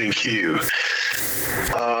 recordings in queue.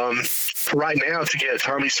 Right now, to get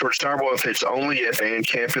Tommy Stewart Starboy, it's only at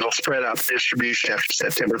Bandcamp. It'll spread out the distribution after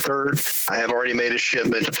September 3rd. I have already made a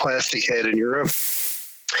shipment to Plastic Head in Europe.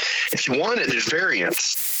 If you want it, there's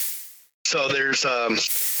variants. So there's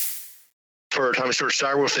for Tommy Stewart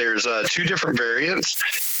Starboy, there's 2 different variants.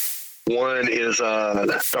 One is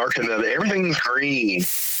dark and everything's green.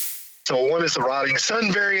 So one is the Rotting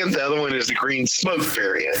Sun variant. The other one is the Green Smoke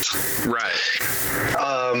variant. Right.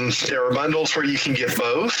 There are bundles where you can get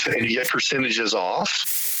both, and you get percentages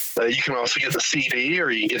off. You can also get the CD, or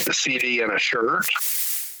you can get the CD and a shirt.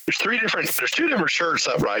 There's 2 different shirts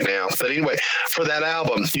up right now. But anyway, for that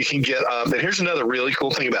album, you can get. And here's another really cool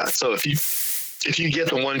thing about it. So if you get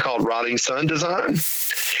the one called Rotting Sun Design,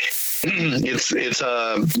 it's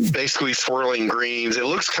basically swirling greens. It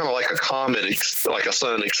looks kind of like a comet, like a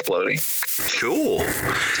sun exploding. Cool.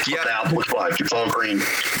 Yeah, the album looks like it's all green.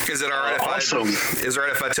 Is it all right? Is it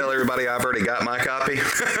right if I tell everybody I've already got my copy?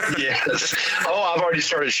 Yes. Oh, I've already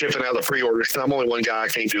started shipping out the pre-orders. I'm only one guy. I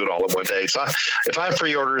can't do it all in one day. So if I have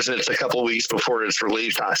pre-orders and it's a couple of weeks before it's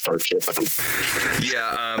released, I start shipping them.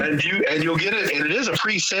 Yeah. And you'll get it, and it is a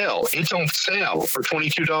pre-sale. It's on sale for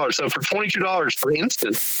 $22. So for $22, for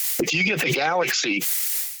instance, if you get the Galaxy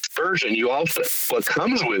version, you also, what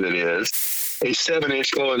comes with it is a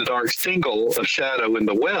 7-inch glow-in-the-dark single of Shadow in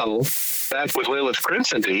the Well, back with Lilith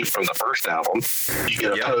Crimsondeep from the first album. You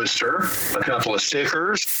get a poster, a couple of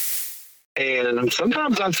stickers, and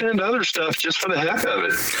sometimes I send other stuff just for the heck of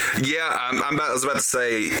it. Yeah, I was about to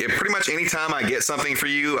say, pretty much anytime I get something for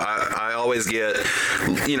you, I always get,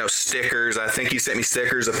 stickers. I think you sent me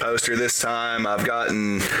stickers, a poster this time. I've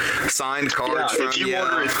gotten signed cards from you.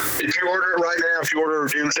 If you order it right now, if you order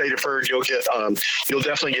Doomsday Deferred, you'll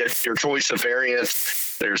definitely get your choice of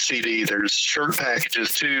variants. There's CD, there's shirt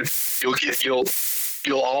packages too.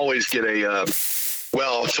 You'll always get a.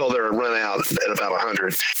 Until they're run out at about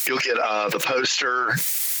 100, you'll get the poster,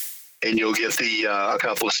 and you'll get a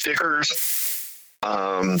couple of stickers.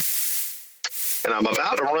 And I'm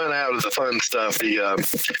about to run out of the fun stuff, the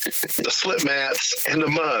slip mats and the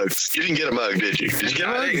mugs. You didn't get a mug, did you? Did you get a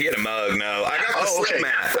mug? I didn't get a mug, no. I got the slip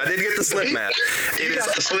mat. I did get the slip mat. You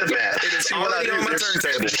got the slip mat. It is already on my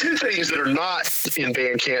turntable. There's two things that are not in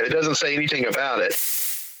Bandcamp. It doesn't say anything about it.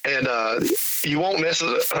 And you won't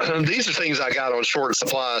necessarily, these are things I got on short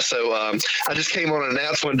supply. So I just came on an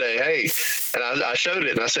announce one day, hey, and I showed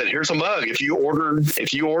it and I said, here's a mug. If you order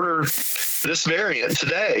this variant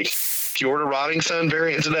today, if you order Rotting Sun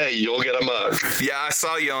variant today, you'll get a mug. Yeah, I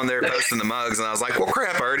saw you on there posting the mugs, and I was like, well,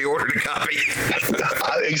 crap, I already ordered a copy.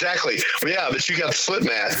 Exactly. Well, yeah, but you got the slip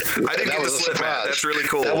mat. I didn't get the slip mat. That's really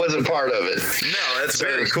cool. That wasn't part of it. No, that's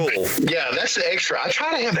very cool. Yeah, that's the extra. I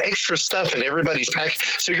try to have extra stuff in everybody's pack.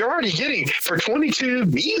 So you're already getting, for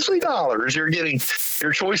 $22 measly, you're getting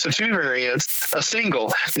your choice of 2 variants, a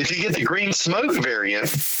single. If you get the green smoke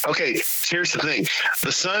variant, okay, here's the thing.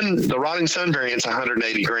 The Rotting Sun variant's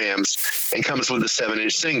 180 grams and comes with a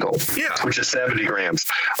 7-inch single, which is 70 grams.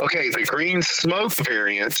 Okay, the green smoke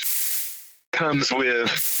variant comes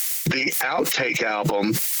with the outtake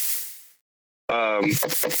album. I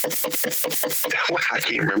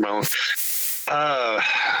can't remember.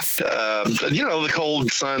 The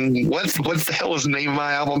Cold Sun. What the hell is the name of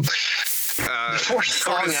my album?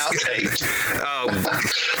 Song outtake.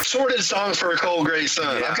 Sorted Songs for a Cold Gray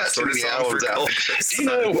Sun. Yeah, I've got so many albums out. Do you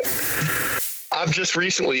know, I've just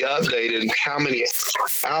recently updated how many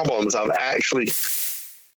albums I've actually.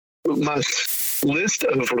 My list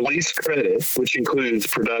of release credit, which includes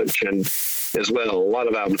production as well. A lot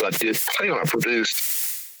of albums I did play on,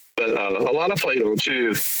 produced, but a lot I played on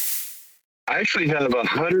too. I actually have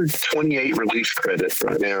 128 release credits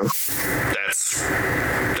right now.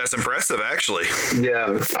 That's impressive, actually.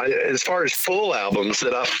 Yeah, as far as full albums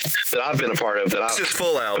that I've been a part of, it's just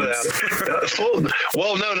full albums.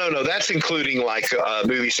 Well, no. That's including like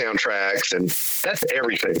movie soundtracks, and that's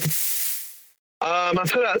everything. I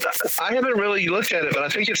haven't really looked at it, but I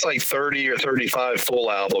think it's like 30 or 35 full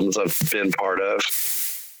albums I've been part of.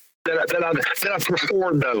 That I've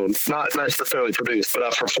performed on, not necessarily produced, but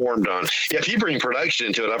I've performed on. Yeah, if you bring production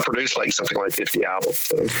into it, I've produced like something like 50 albums.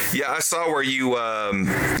 So. Yeah, I saw where you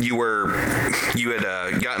had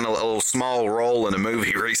gotten a little small role in a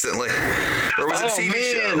movie recently, or was it a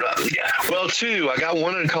TV show? Yeah. Well, 2. I got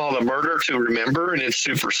one called A Murder to Remember, and it's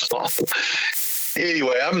super small.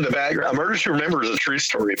 Anyway, I'm in the background. A Murder to Remember is a true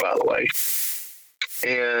story, by the way,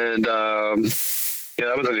 and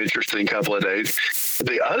that was an interesting couple of days.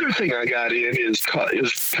 The other thing I got in is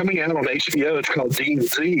coming out on HBO. It's called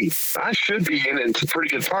DMZ. I should be in it. It's pretty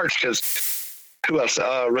good parts because who else?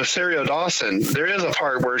 Rosario Dawson. There is a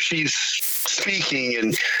part where she's speaking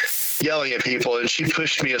and yelling at people, and she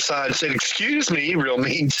pushed me aside and said, "Excuse me," real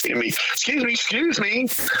mean to me. Excuse me,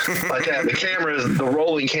 like that. The camera is the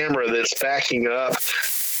rolling camera that's backing up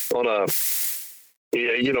on a.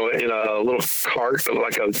 In a little cart,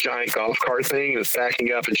 like a giant golf cart thing, is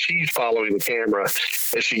backing up, and she's following the camera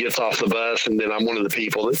as she gets off the bus. And then I'm one of the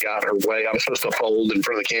people that got her way. I'm supposed to fold in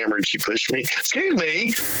front of the camera, and she pushed me. Excuse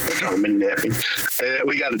me.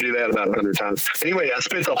 We got to do that about 100 times. Anyway, I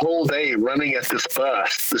spent the whole day running at this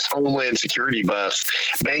bus, this Homeland Security bus,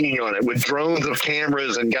 banging on it with drones of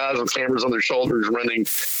cameras and guys with cameras on their shoulders running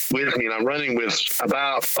with me. And I'm running with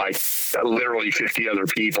about literally 50 other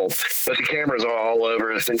people, but the cameras are all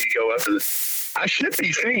over us, and you go up to I should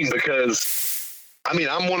be seen because I'm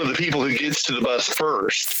one of the people who gets to the bus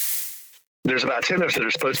first. There's about 10 of us that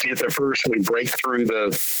are supposed to get there first, and we break through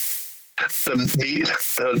the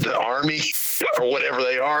army or whatever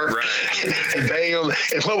they are, right. And bang them.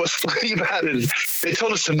 And what was funny about it is they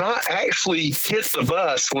told us to not actually hit the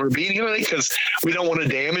bus when we're beating them because we don't want to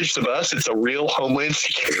damage the bus. It's a real Homeland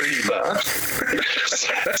Security bus.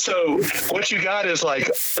 So what you got is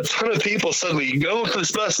like a ton of people suddenly go into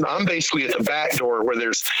this bus, and I'm basically at the back door where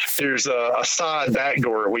there's a side back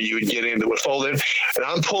door where you would get in that would fold in, and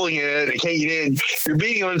I'm pulling it and can't get in. You're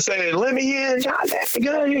beating them and saying, "Let me in, God, let me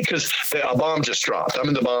go," because a bomb just dropped. I'm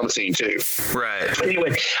in the bomb scene too. Right.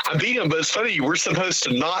 Anyway, I beat them, but it's funny, we're supposed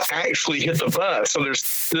to not actually hit the bus. So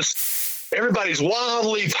there's this, everybody's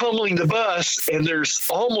wildly pummeling the bus, and there's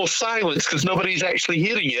almost silence because nobody's actually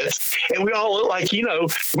hitting it. And we all look like,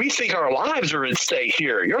 we think our lives are at stake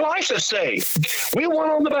here. Your life's at stake. We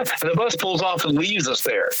went on the bus, and the bus pulls off and leaves us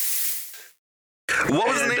there. What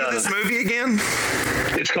was the name of this movie again?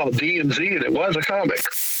 It's called DMZ, and it was a comic.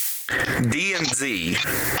 DMZ.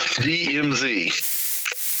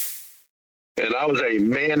 And I was a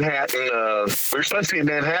Manhattan. We were supposed to be in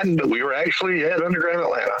Manhattan, but we were actually at Underground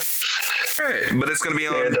Atlanta. Right, but it's going to be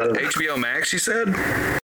on HBO Max, you said?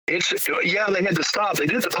 They had to stop. They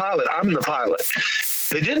did the pilot. I'm the pilot.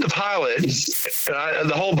 They did the pilot.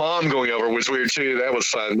 The whole bomb going over was weird too. That was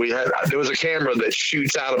fun. There was a camera that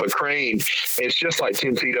shoots out of a crane. It's just like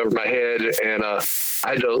 10 feet over my head, and I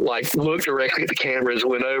had to like look directly at the camera as it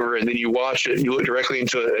went over, and then you watch it. You look directly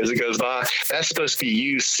into it as it goes by. That's supposed to be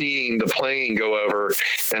you seeing the plane go over,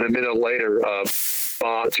 and a minute later,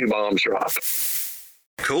 2 bombs drop.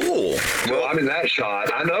 Cool. Well, I'm in that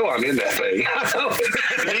shot. I know I'm in that thing.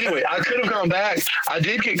 But anyway, I could have gone back. I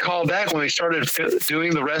did get called back when they started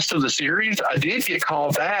doing the rest of the series. I did get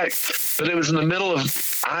called back, but it was in the middle of.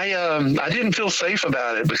 I didn't feel safe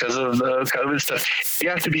about it because of the COVID stuff. You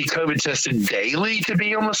have to be COVID tested daily to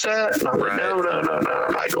be on the set. And I'm like, no,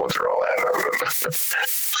 I'm not going through all that.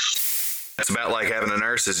 It's about like having a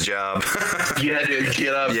nurse's job. Yeah, dude,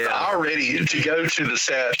 get up. Yeah. Already, to go to the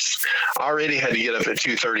sets, I already had to get up at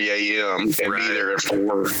 2:30 a.m. and be there at 4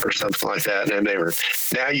 or something like that. And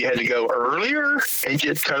now you had to go earlier and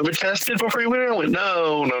get COVID tested before you went in. I went,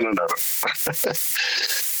 no.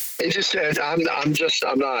 It just said, I'm not, just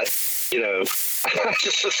like,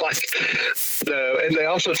 no. And they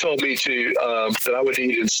also told me to, that I would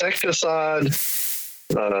need insecticide,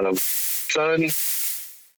 sun.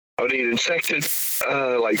 I would need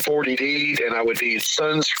like 40D, and I would need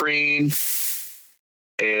sunscreen,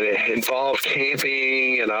 and it involved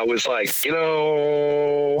camping. And I was like,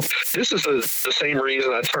 this is the same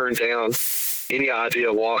reason I turned down any idea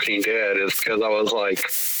of Walking Dead, is because I was like,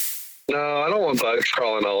 no, I don't want bugs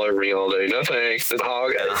crawling all over me all day. No thanks. And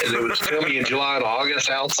it was filming in July and August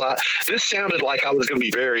outside. This sounded like I was going to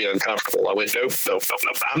be very uncomfortable. I went, nope.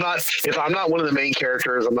 If I'm not one of the main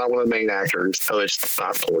characters, I'm not one of the main actors, so it's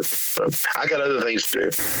not important. So I got other things to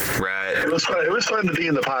do. Right. It was fun. It was fun to be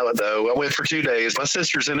in the pilot, though. I went for 2 days. My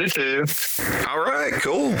sister's in it too. All right.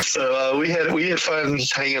 Cool. So we had fun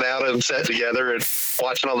hanging out and sat together and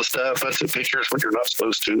watching all the stuff. I took pictures when you're not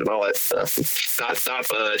supposed to and all that stuff. Not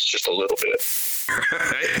much, just a little bit. Just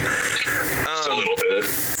a little bit.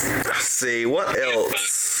 Let's see, what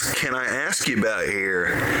else can I ask you about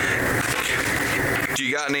here? Do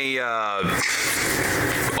you got any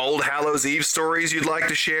old Hallows Eve stories you'd like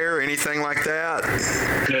to share? Anything like that?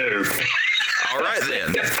 No. All right,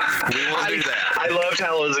 then. We will do that. I loved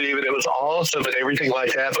Hallows Eve, and it was awesome and everything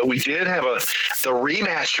like that, but we did have the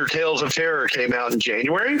remaster Tales of Terror came out in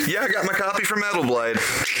January. Yeah, I got my copy from Metal Blade.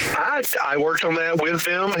 I worked on that with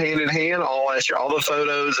them hand in hand all last year, all the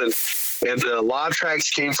photos and the live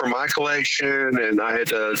tracks came from my collection, and I had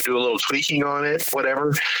to do a little tweaking on it,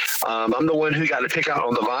 whatever. I'm the one who got to pick out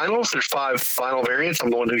on the vinyls. There's 5 vinyl variants.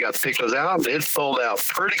 I'm the one who got to pick those out. It sold out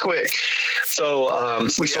pretty quick. So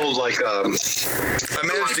we sold like... I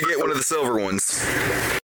managed to get one of the silver ones.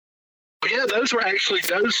 Yeah, those were actually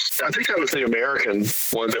those. I think that was the American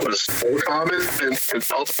one that was more common and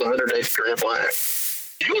also the 108 Grand Black.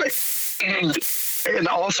 And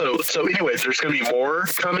also, so anyways, there's going to be more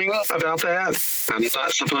coming about that. I'm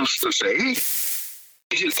not supposed to say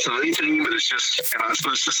it's anything, but it's just, I'm not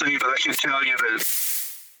supposed to say, but I can tell you that,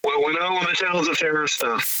 well, when on the Tales of Terror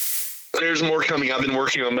stuff, there's more coming. I've been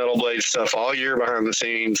working on Metal Blade stuff all year behind the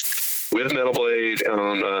scenes with Metal Blade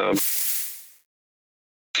on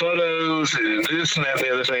photos and this and that and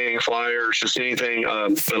the other thing, flyers, just anything.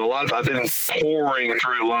 But I've been pouring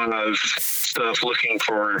through a lot of stuff looking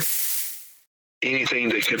for anything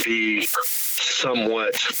that could be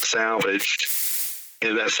somewhat salvaged,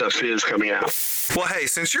 and that stuff is coming out. Well, hey,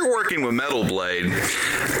 since you're working with Metal Blade,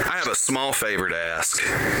 I have a small favor to ask.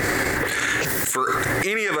 For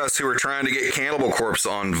any of us who are trying to get Cannibal Corpse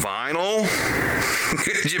on vinyl,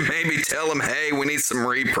 could you maybe tell them, hey, we need some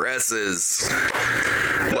represses?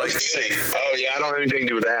 Oh, yeah, I don't have anything to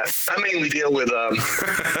do with that. I mainly deal with,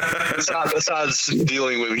 besides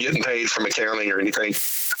dealing with getting paid from accounting or anything,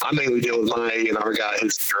 I mainly deal with my A&R guy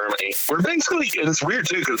who's in Germany. We're basically, and it's weird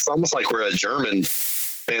too, because it's almost like we're a German,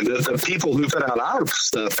 and the people who put out our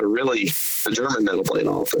stuff are really the German Metal Blade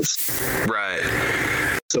office. Right.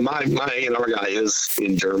 So my A&R guy is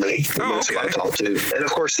in Germany. Oh, that's okay. who I talk to. And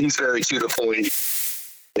of course, he's very to the point.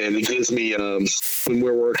 And he gives me, when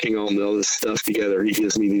we're working on all this stuff together, he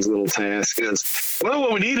gives me these little tasks. He goes, well,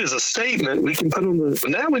 what we need is a statement. We can put on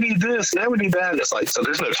now we need this, now we need that. And it's like, so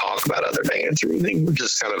there's no talk about other bands or anything. We're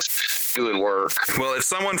just kind of doing work. Well, if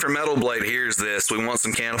someone from Metal Blade hears this, we want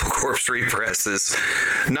some Cannibal Corpse represses.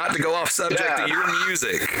 Not to go off subject to your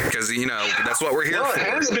music, because, that's what we're here for.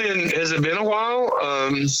 Has it been a while?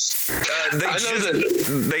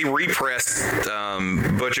 They repressed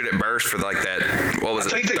Butchered at Burst for like that, what was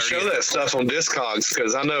it? I think they show that stuff on Discogs,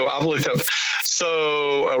 because I know I've looked up.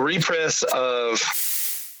 So a repress of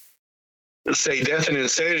say Death and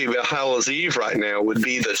Insanity about Hallow's Eve right now would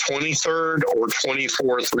be the 23rd or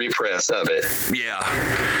 24th repress of it. Yeah.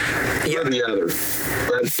 Or the other.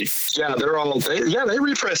 But yeah, they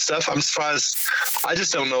repress stuff. I'm surprised. I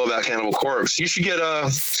just don't know about Cannibal Corpse. You should see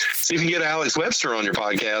if you can get Alex Webster on your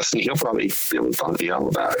podcast, and he'll probably be able to talk to you all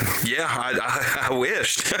about it. Yeah, I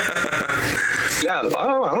wished. Yeah, I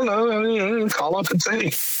don't know. I mean, call up and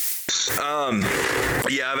see.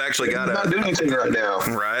 Yeah, I've actually got I'm not doing anything right now.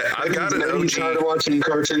 Right, I've got an OG. Tired of watching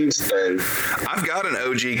cartoons today. I've got an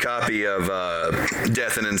OG copy of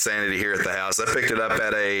Death and Insanity here at the house. I picked it up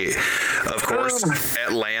at of course,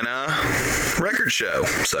 Atlanta record show.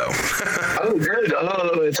 So. Oh, good.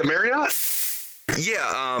 Oh, it's a Marriott.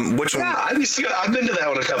 Yeah, which one? Yeah, I've been to that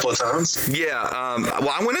one a couple of times. Yeah, well,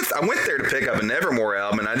 I went there to pick up a Nevermore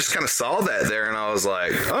album, and I just kind of saw that there, and I was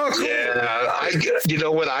like, oh, cool. Yeah,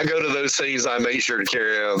 when I go to those things, I make sure to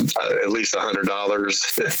carry at least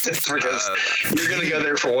 $100 because you're going to go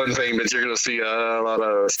there for one thing, but you're going to see a lot of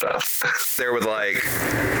other stuff. There with I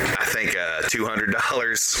think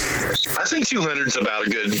 $200. I think 200 is about a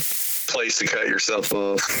good place to cut yourself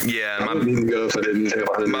off. Yeah, I wouldn't even go if I didn't have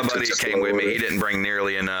my buddy came with me. He didn't bring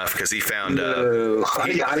nearly enough because he found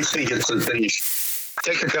I think it's a thing.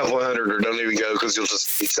 Take a couple hundred or don't even go because you'll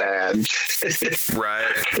just be sad. Right.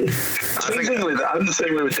 I'm the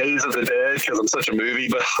same way with Days of the Dead because I'm such a movie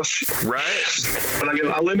buff. Right. But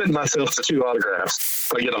I limit myself to 2 autographs.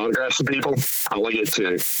 If I get autographs from people, I only get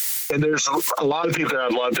 2. And there's a lot of people that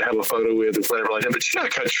I'd love to have a photo with or whatever like that, but you gotta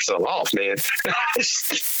cut yourself off, man.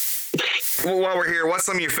 Well, while we're here, what's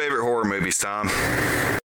some of your favorite horror movies, Tom?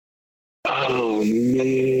 Oh,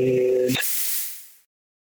 man.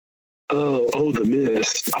 Oh, The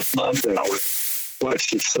Mist. I love that one.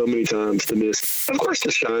 Watched it so many times, The Mist. Of course,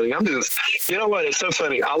 The Shining. You know what? It's so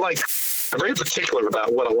funny. I'm very particular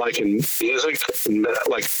about what I like in music.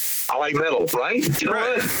 I like metal, right? You know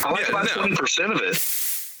what? I like about 20% of it.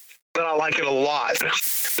 But I like it a lot.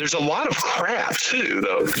 There's a lot of crap too,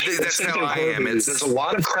 though. That's how I am. There's a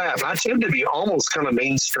lot of crap. And I tend to be almost kind of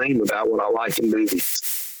mainstream about what I like in movies.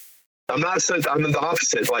 I'm the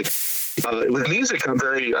opposite. Like with music, I'm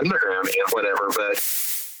very underground and whatever. But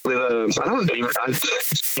with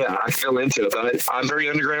I feel into it. But I'm very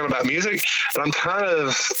underground about music, but I'm kind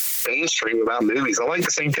of mainstream about movies. I like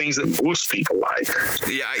the same things that most people like.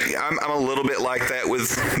 Yeah, I'm a little bit like that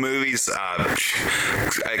with movies,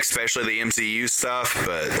 especially the MCU stuff.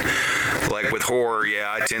 But like with horror,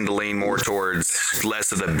 yeah, I tend to lean more towards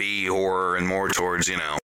less of the B horror and more towards,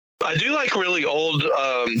 I do like really old,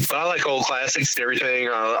 but I like old classics and everything.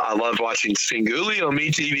 I love watching Svengoolie on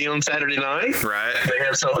MeTV on Saturday night. Right. They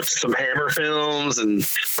have some Hammer films, and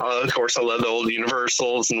of course I love the old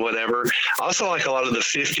Universals and whatever. I also like a lot of the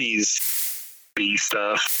 50s B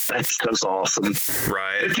stuff. That stuff's awesome.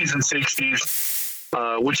 Right. 50s and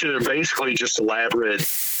 60s, which are basically just elaborate.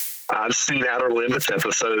 I've seen Outer Limits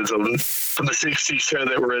episodes from the 60s show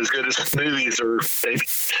that were as good as movies, or maybe,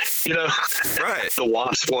 right. The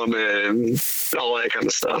Wasp Woman, all that kind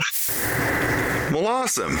of stuff. Well,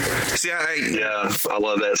 awesome. See, I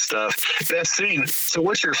love that stuff. That scene. So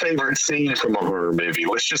what's your favorite scene from a horror movie?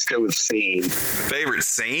 Let's just go with scene. Favorite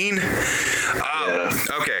scene? Oh, yeah.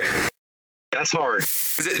 Okay. That's hard.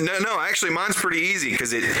 No, actually, mine's pretty easy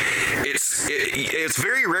because it's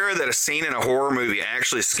very rare that a scene in a horror movie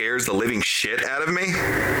actually scares the living shit out of me.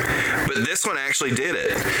 But this one actually did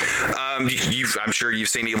it. I'm sure you've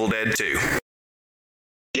seen Evil Dead 2.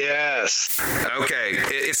 Yes. Okay.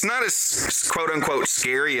 It's not as quote-unquote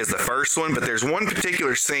scary as the first one, but there's one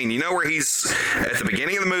particular scene. Where he's at the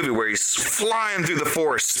beginning of the movie where he's flying through the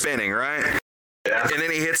forest spinning, right? Yeah. And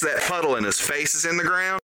then he hits that puddle and his face is in the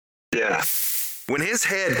ground. Yeah. When his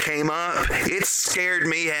head came up, it scared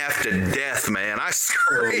me half to death, man. I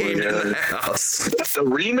screamed in the house. The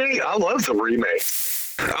remake? I love the remake.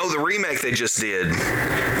 Oh, the remake they just did.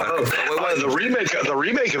 The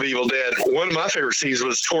remake of Evil Dead. One of my favorite scenes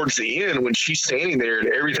was towards the end when she's standing there and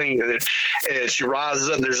everything, and she rises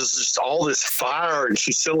up. And there's just all this fire, and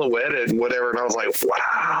she's silhouetted and whatever. And I was like,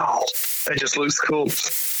 wow, that just looks cool.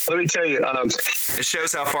 Let me tell you. It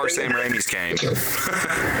shows how far Sam Raimi's came.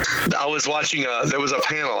 I was watching. There was a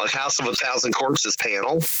panel, a House of 1,000 Corpses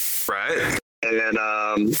panel. Right.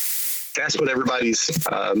 And that's what everybody's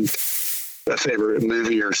favorite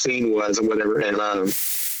movie or scene was and whatever. And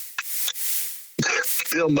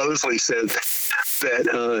Bill Moseley said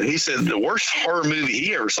that he said the worst horror movie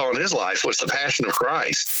he ever saw in his life was The Passion of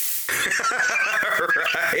Christ.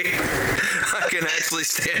 Right. I can actually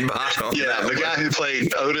stand by him. Yeah, the guy who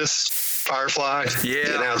played Otis Firefly.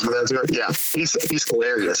 Yeah. Yeah, he's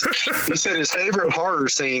hilarious. He said his favorite horror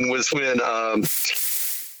scene was when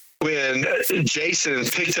when Jason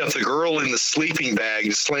picked up the girl in the sleeping bag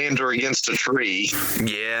and slammed her against a tree.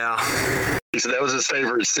 Yeah. He said that was his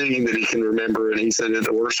favorite scene that he can remember, and he said that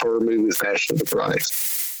the worst horror movie was Passion of the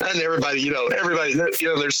Christ. And everybody,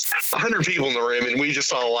 there's 100 people in the room, and we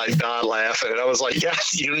just all like died laughing. And I was like, yeah,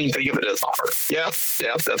 you don't even think of it as horror. Yeah,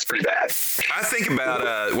 that's pretty bad. I think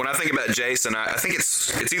about when I think about Jason, I think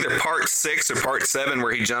it's either part 6 or part 7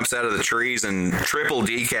 where he jumps out of the trees and triple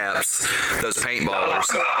decaps those paintballers.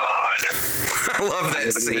 Oh, God. I love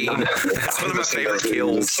that scene. That's one of my favorite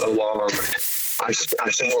kills. So long. I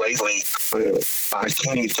think lately, I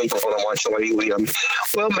can't even think of what I'm watching lately.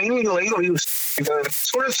 Mainly lately,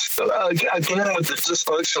 sort of, again, with the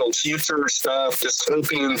dysfunctional future stuff,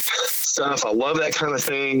 dystopian stuff. I love that kind of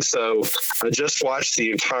thing. So I just watched the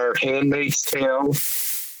entire Handmaid's Tale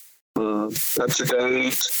up to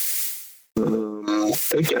date.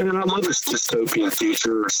 Again, I love this dystopian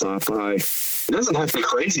future sci-fi. It doesn't have to be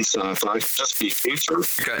crazy sci-fi. It can just be future.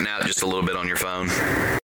 You're cutting out just a little bit on your phone.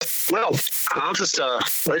 Well, I'll just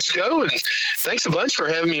let you go, and thanks a bunch for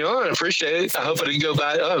having me on. I appreciate it. I hope I didn't go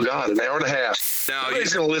by, an hour and a half. No,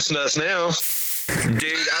 Nobody's going to listen to us now. Dude,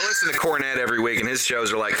 I listen to Cornette every week, and his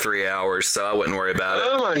shows are like 3 hours, so I wouldn't worry about it.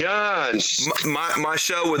 Oh, my God. My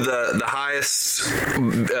show with the highest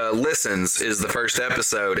listens is the first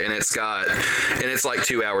episode, and it's like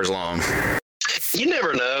 2 hours long. You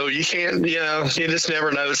never know. You can't, you just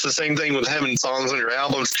never know. It's the same thing with having songs on your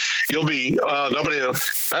albums. You'll be, nobody will,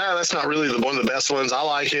 that's not really one of the best ones. I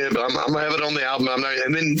like it, but I'm going to have it on the album.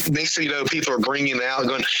 And then next thing you know, people are bringing it out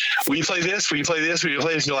going, will you play this? Will you play this? Will you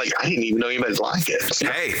play this? And you're like, I didn't even know anybody liked it.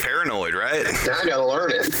 Hey, paranoid, right? Now I got to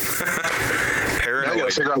learn it. Paranoid. Now I got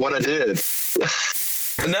to figure out what I did.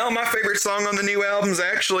 No, my favorite song on the new album is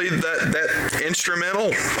actually that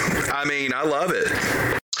instrumental. I mean, I love it.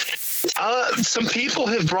 Some people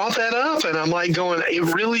have brought that up, and I'm like going,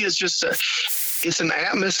 it really is just it's an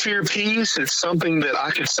atmosphere piece. It's something that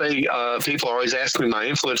I could say, people always ask me my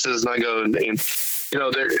influences, and I go, and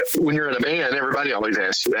when you're in a band, everybody always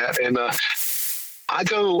asks you that. And I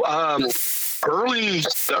go,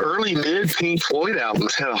 the early mid Pink Floyd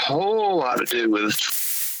albums had a whole lot to do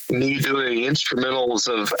with me doing instrumentals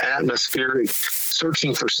of atmospheric,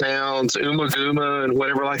 searching for sounds, Uma and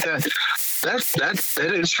whatever like that.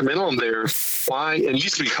 That instrumental in there, why, and it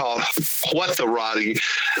used to be called What the Rotting,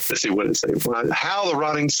 let's see what it says, How the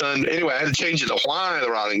Rotting Sun. Anyway, I had to change it to Why the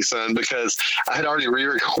Rotting Sun because I had already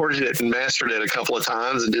re-recorded it and mastered it a couple of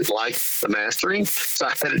times and didn't like the mastering. So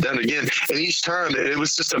I had it done again. And each time it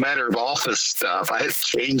was just a matter of office stuff. I had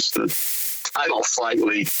changed the title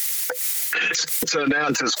slightly. So now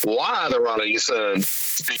it says Why the Rotting Sun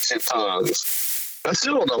Speaks in Tongues. I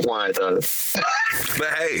still don't know why it does. But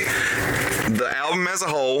hey, the album as a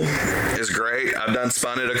whole is great. I've done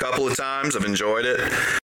spun it a couple of times. I've enjoyed it.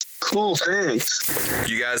 Cool, thanks.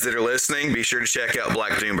 You guys that are listening, be sure to check out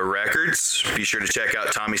Black Doomba Records. Be sure to check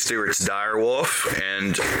out Tommy Stewart's Direwolf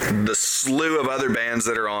and the slew of other bands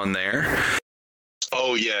that are on there.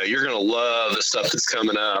 Oh, yeah, you're going to love the stuff that's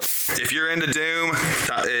coming up. If you're into Doom,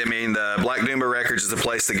 the Black Doomba Records is the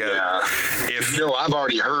place to go. Yeah. I've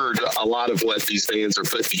already heard a lot of what these bands are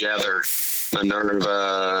put together.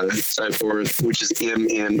 Minerva, so forth, which is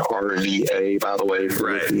MNRVA, by the way,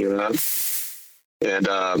 for looking it up. And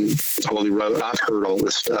Holy Road, I've heard all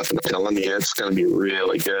this stuff, and I'm telling you, it's going to be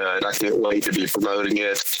really good. I can't wait to be promoting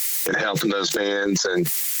it and helping those bands. And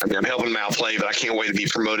I'm helping them outplay, but I can't wait to be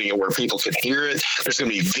promoting it where people can hear it. There's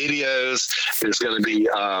going to be videos. There's going to be,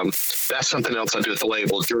 that's something else I do at the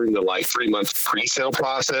label during the 3-month pre-sale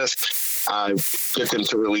process. I get them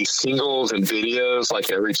to release singles and videos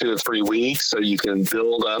every 2 or 3 weeks, so you can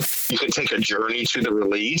build up. You can take a journey to the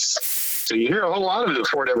release, so you hear a whole lot of it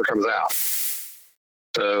before it ever comes out.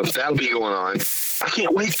 So that'll be going on. I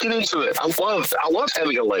can't wait to get into it. I love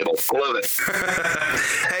having a label. I love it.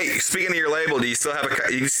 Hey, speaking of your label, do you still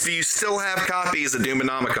have copies of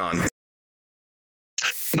Doombonomicon?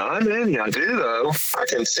 Not many. I do though. I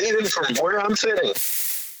can see them from where I'm sitting.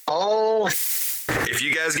 Oh. If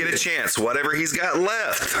you guys get a chance, whatever he's got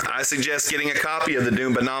left, I suggest getting a copy of the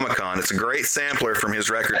Doombonomicon. It's a great sampler from his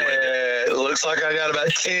record label. It looks like I got about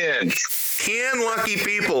 10. 10 lucky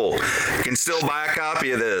people can still buy a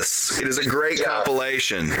copy of this. It is a great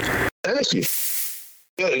compilation. Thank you.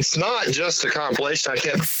 Yeah, it's not just a compilation.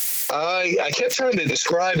 I kept trying to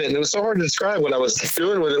describe it, and it was so hard to describe. What I was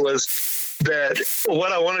doing with it was that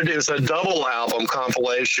what I want to do is a double album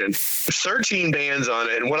compilation, 13 bands on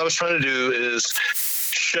it. And what I was trying to do is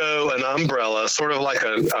show an umbrella, sort of like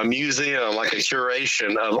a museum, like a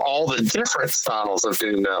curation of all the different styles of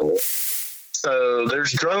doom metal. So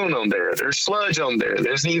there's drone on there. There's sludge on there.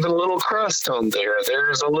 There's even a little crust on there.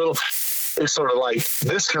 It's sort of like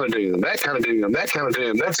this kind of doom, that kind of doom, that kind of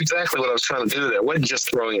doom. That's exactly what I was trying to do there. I wasn't just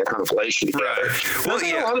throwing a compilation together. Right. Well,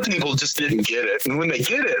 A lot of people just didn't get it. And when they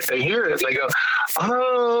get it, they hear it, and they go,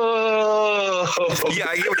 oh. Yeah,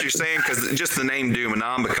 I get what you're saying, because just the name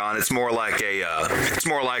Doomonomicon, it's more like a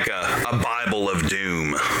Bible of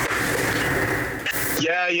doom.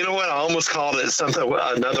 Yeah, you know what? I almost called it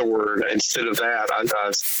another word instead of that. I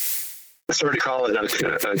started to call it a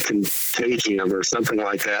contagium or something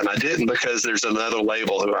like that, and I didn't, because there's another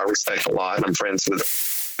label who I respect a lot, and I'm friends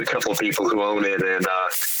with a couple of people who own it, and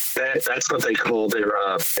that's what they call their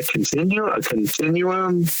a continuum. A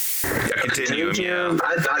continuum, yeah.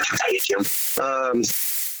 Not contagium.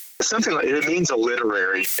 Something like it means a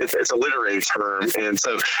literary. It's a literary term, and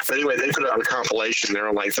so. But anyway, they put it on a compilation. They're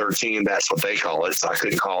on like 13. That's what they call it. So I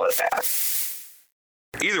couldn't call it that.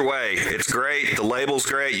 Either way, it's great. The label's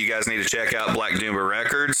great. You guys need to check out Black Doomba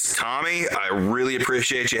Records. Tommy, I really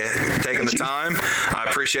appreciate you taking the time. I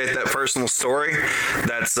appreciate that personal story.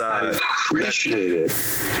 I appreciate it.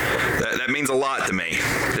 That means a lot to me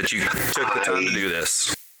that you took the time to do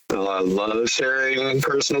this. I love sharing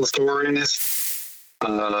personal stories.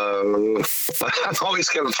 I'm always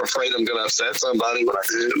kind of afraid I'm going to upset somebody when I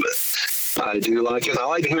do, but I do like it. I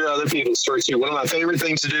like to hear other people's stories too. One of my favorite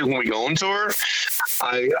things to do when we go on tour,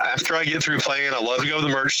 after I get through playing, I love to go to the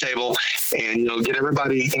merch table and get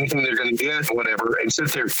everybody anything they're going to get, whatever, and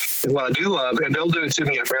sit there. And what I do love, and they'll do it to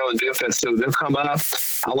me at Maryland Doom Fest too. They'll come up.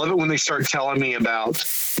 I love it when they start telling me about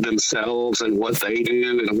themselves and what they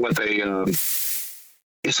do and what they.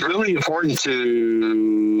 It's really important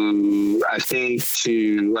I think,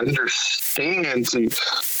 to understand, to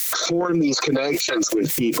form these connections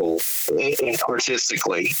with people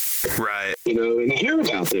artistically. Right. And hear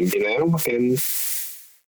about them, and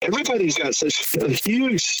everybody's got such a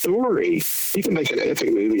huge story. You can make an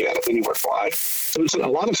epic movie out of anyone's life. So it's a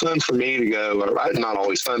lot of fun for me to go, not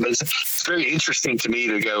always fun, but it's very interesting to me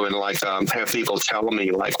to go and have people tell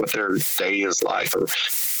me what their day is like, or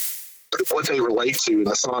what they relate to in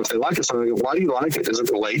the song. If they like a song, I go, why do you like it? Does it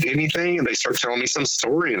relate to anything? And they start telling me some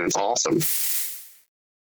story, and it's awesome.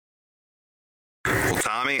 Well,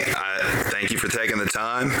 Tommy, thank you for taking the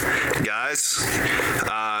time. Guys,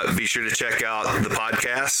 be sure to check out the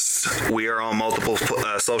podcast. We are on multiple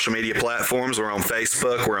social media platforms. We're on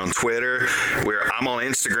Facebook. We're on Twitter. I'm on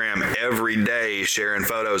Instagram every day sharing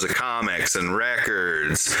photos of comics and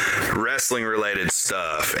records, wrestling-related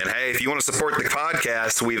stuff. And, hey, if you want to support the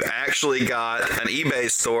podcast, we've actually got an eBay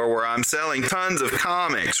store where I'm selling tons of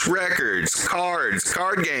comics, records, cards,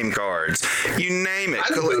 card game cards. You name it.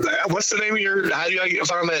 What's the name of your... How do I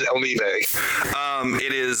find that on eBay?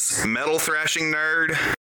 It is Metal Thrashing Nerd.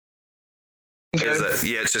 Okay.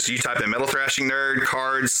 It's just you type in Metal Thrashing Nerd,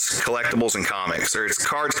 cards, collectibles, and comics. Or it's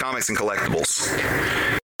cards, comics, and collectibles.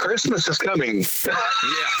 Christmas is coming. Yeah.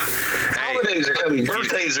 Holidays are coming.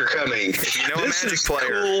 Birthdays are coming. If you know a Magic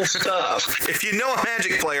player. Cool stuff. If you know a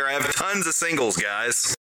Magic player, I have tons of singles,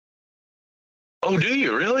 guys. Oh, do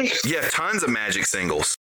you really? Yeah, tons of Magic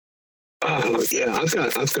singles. Oh yeah, I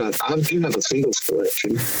do have a singles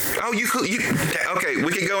collection. Oh, okay?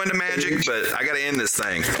 We could go into Magic, but I got to end this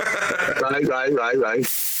thing. Right.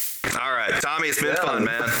 All right, Tommy, it's been fun,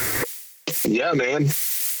 man. Yeah, man.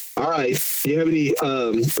 All right. Do you have any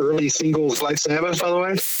early singles Black Sabbath, by the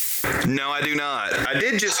way? No, I do not. I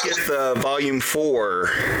did just get the Volume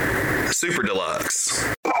 4 Super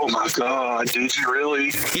Deluxe. Oh my God! Did you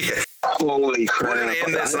really? Yeah. Holy crap! We're gonna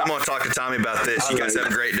end this, and I'm gonna talk to Tommy about this. You guys have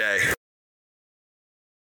a great day.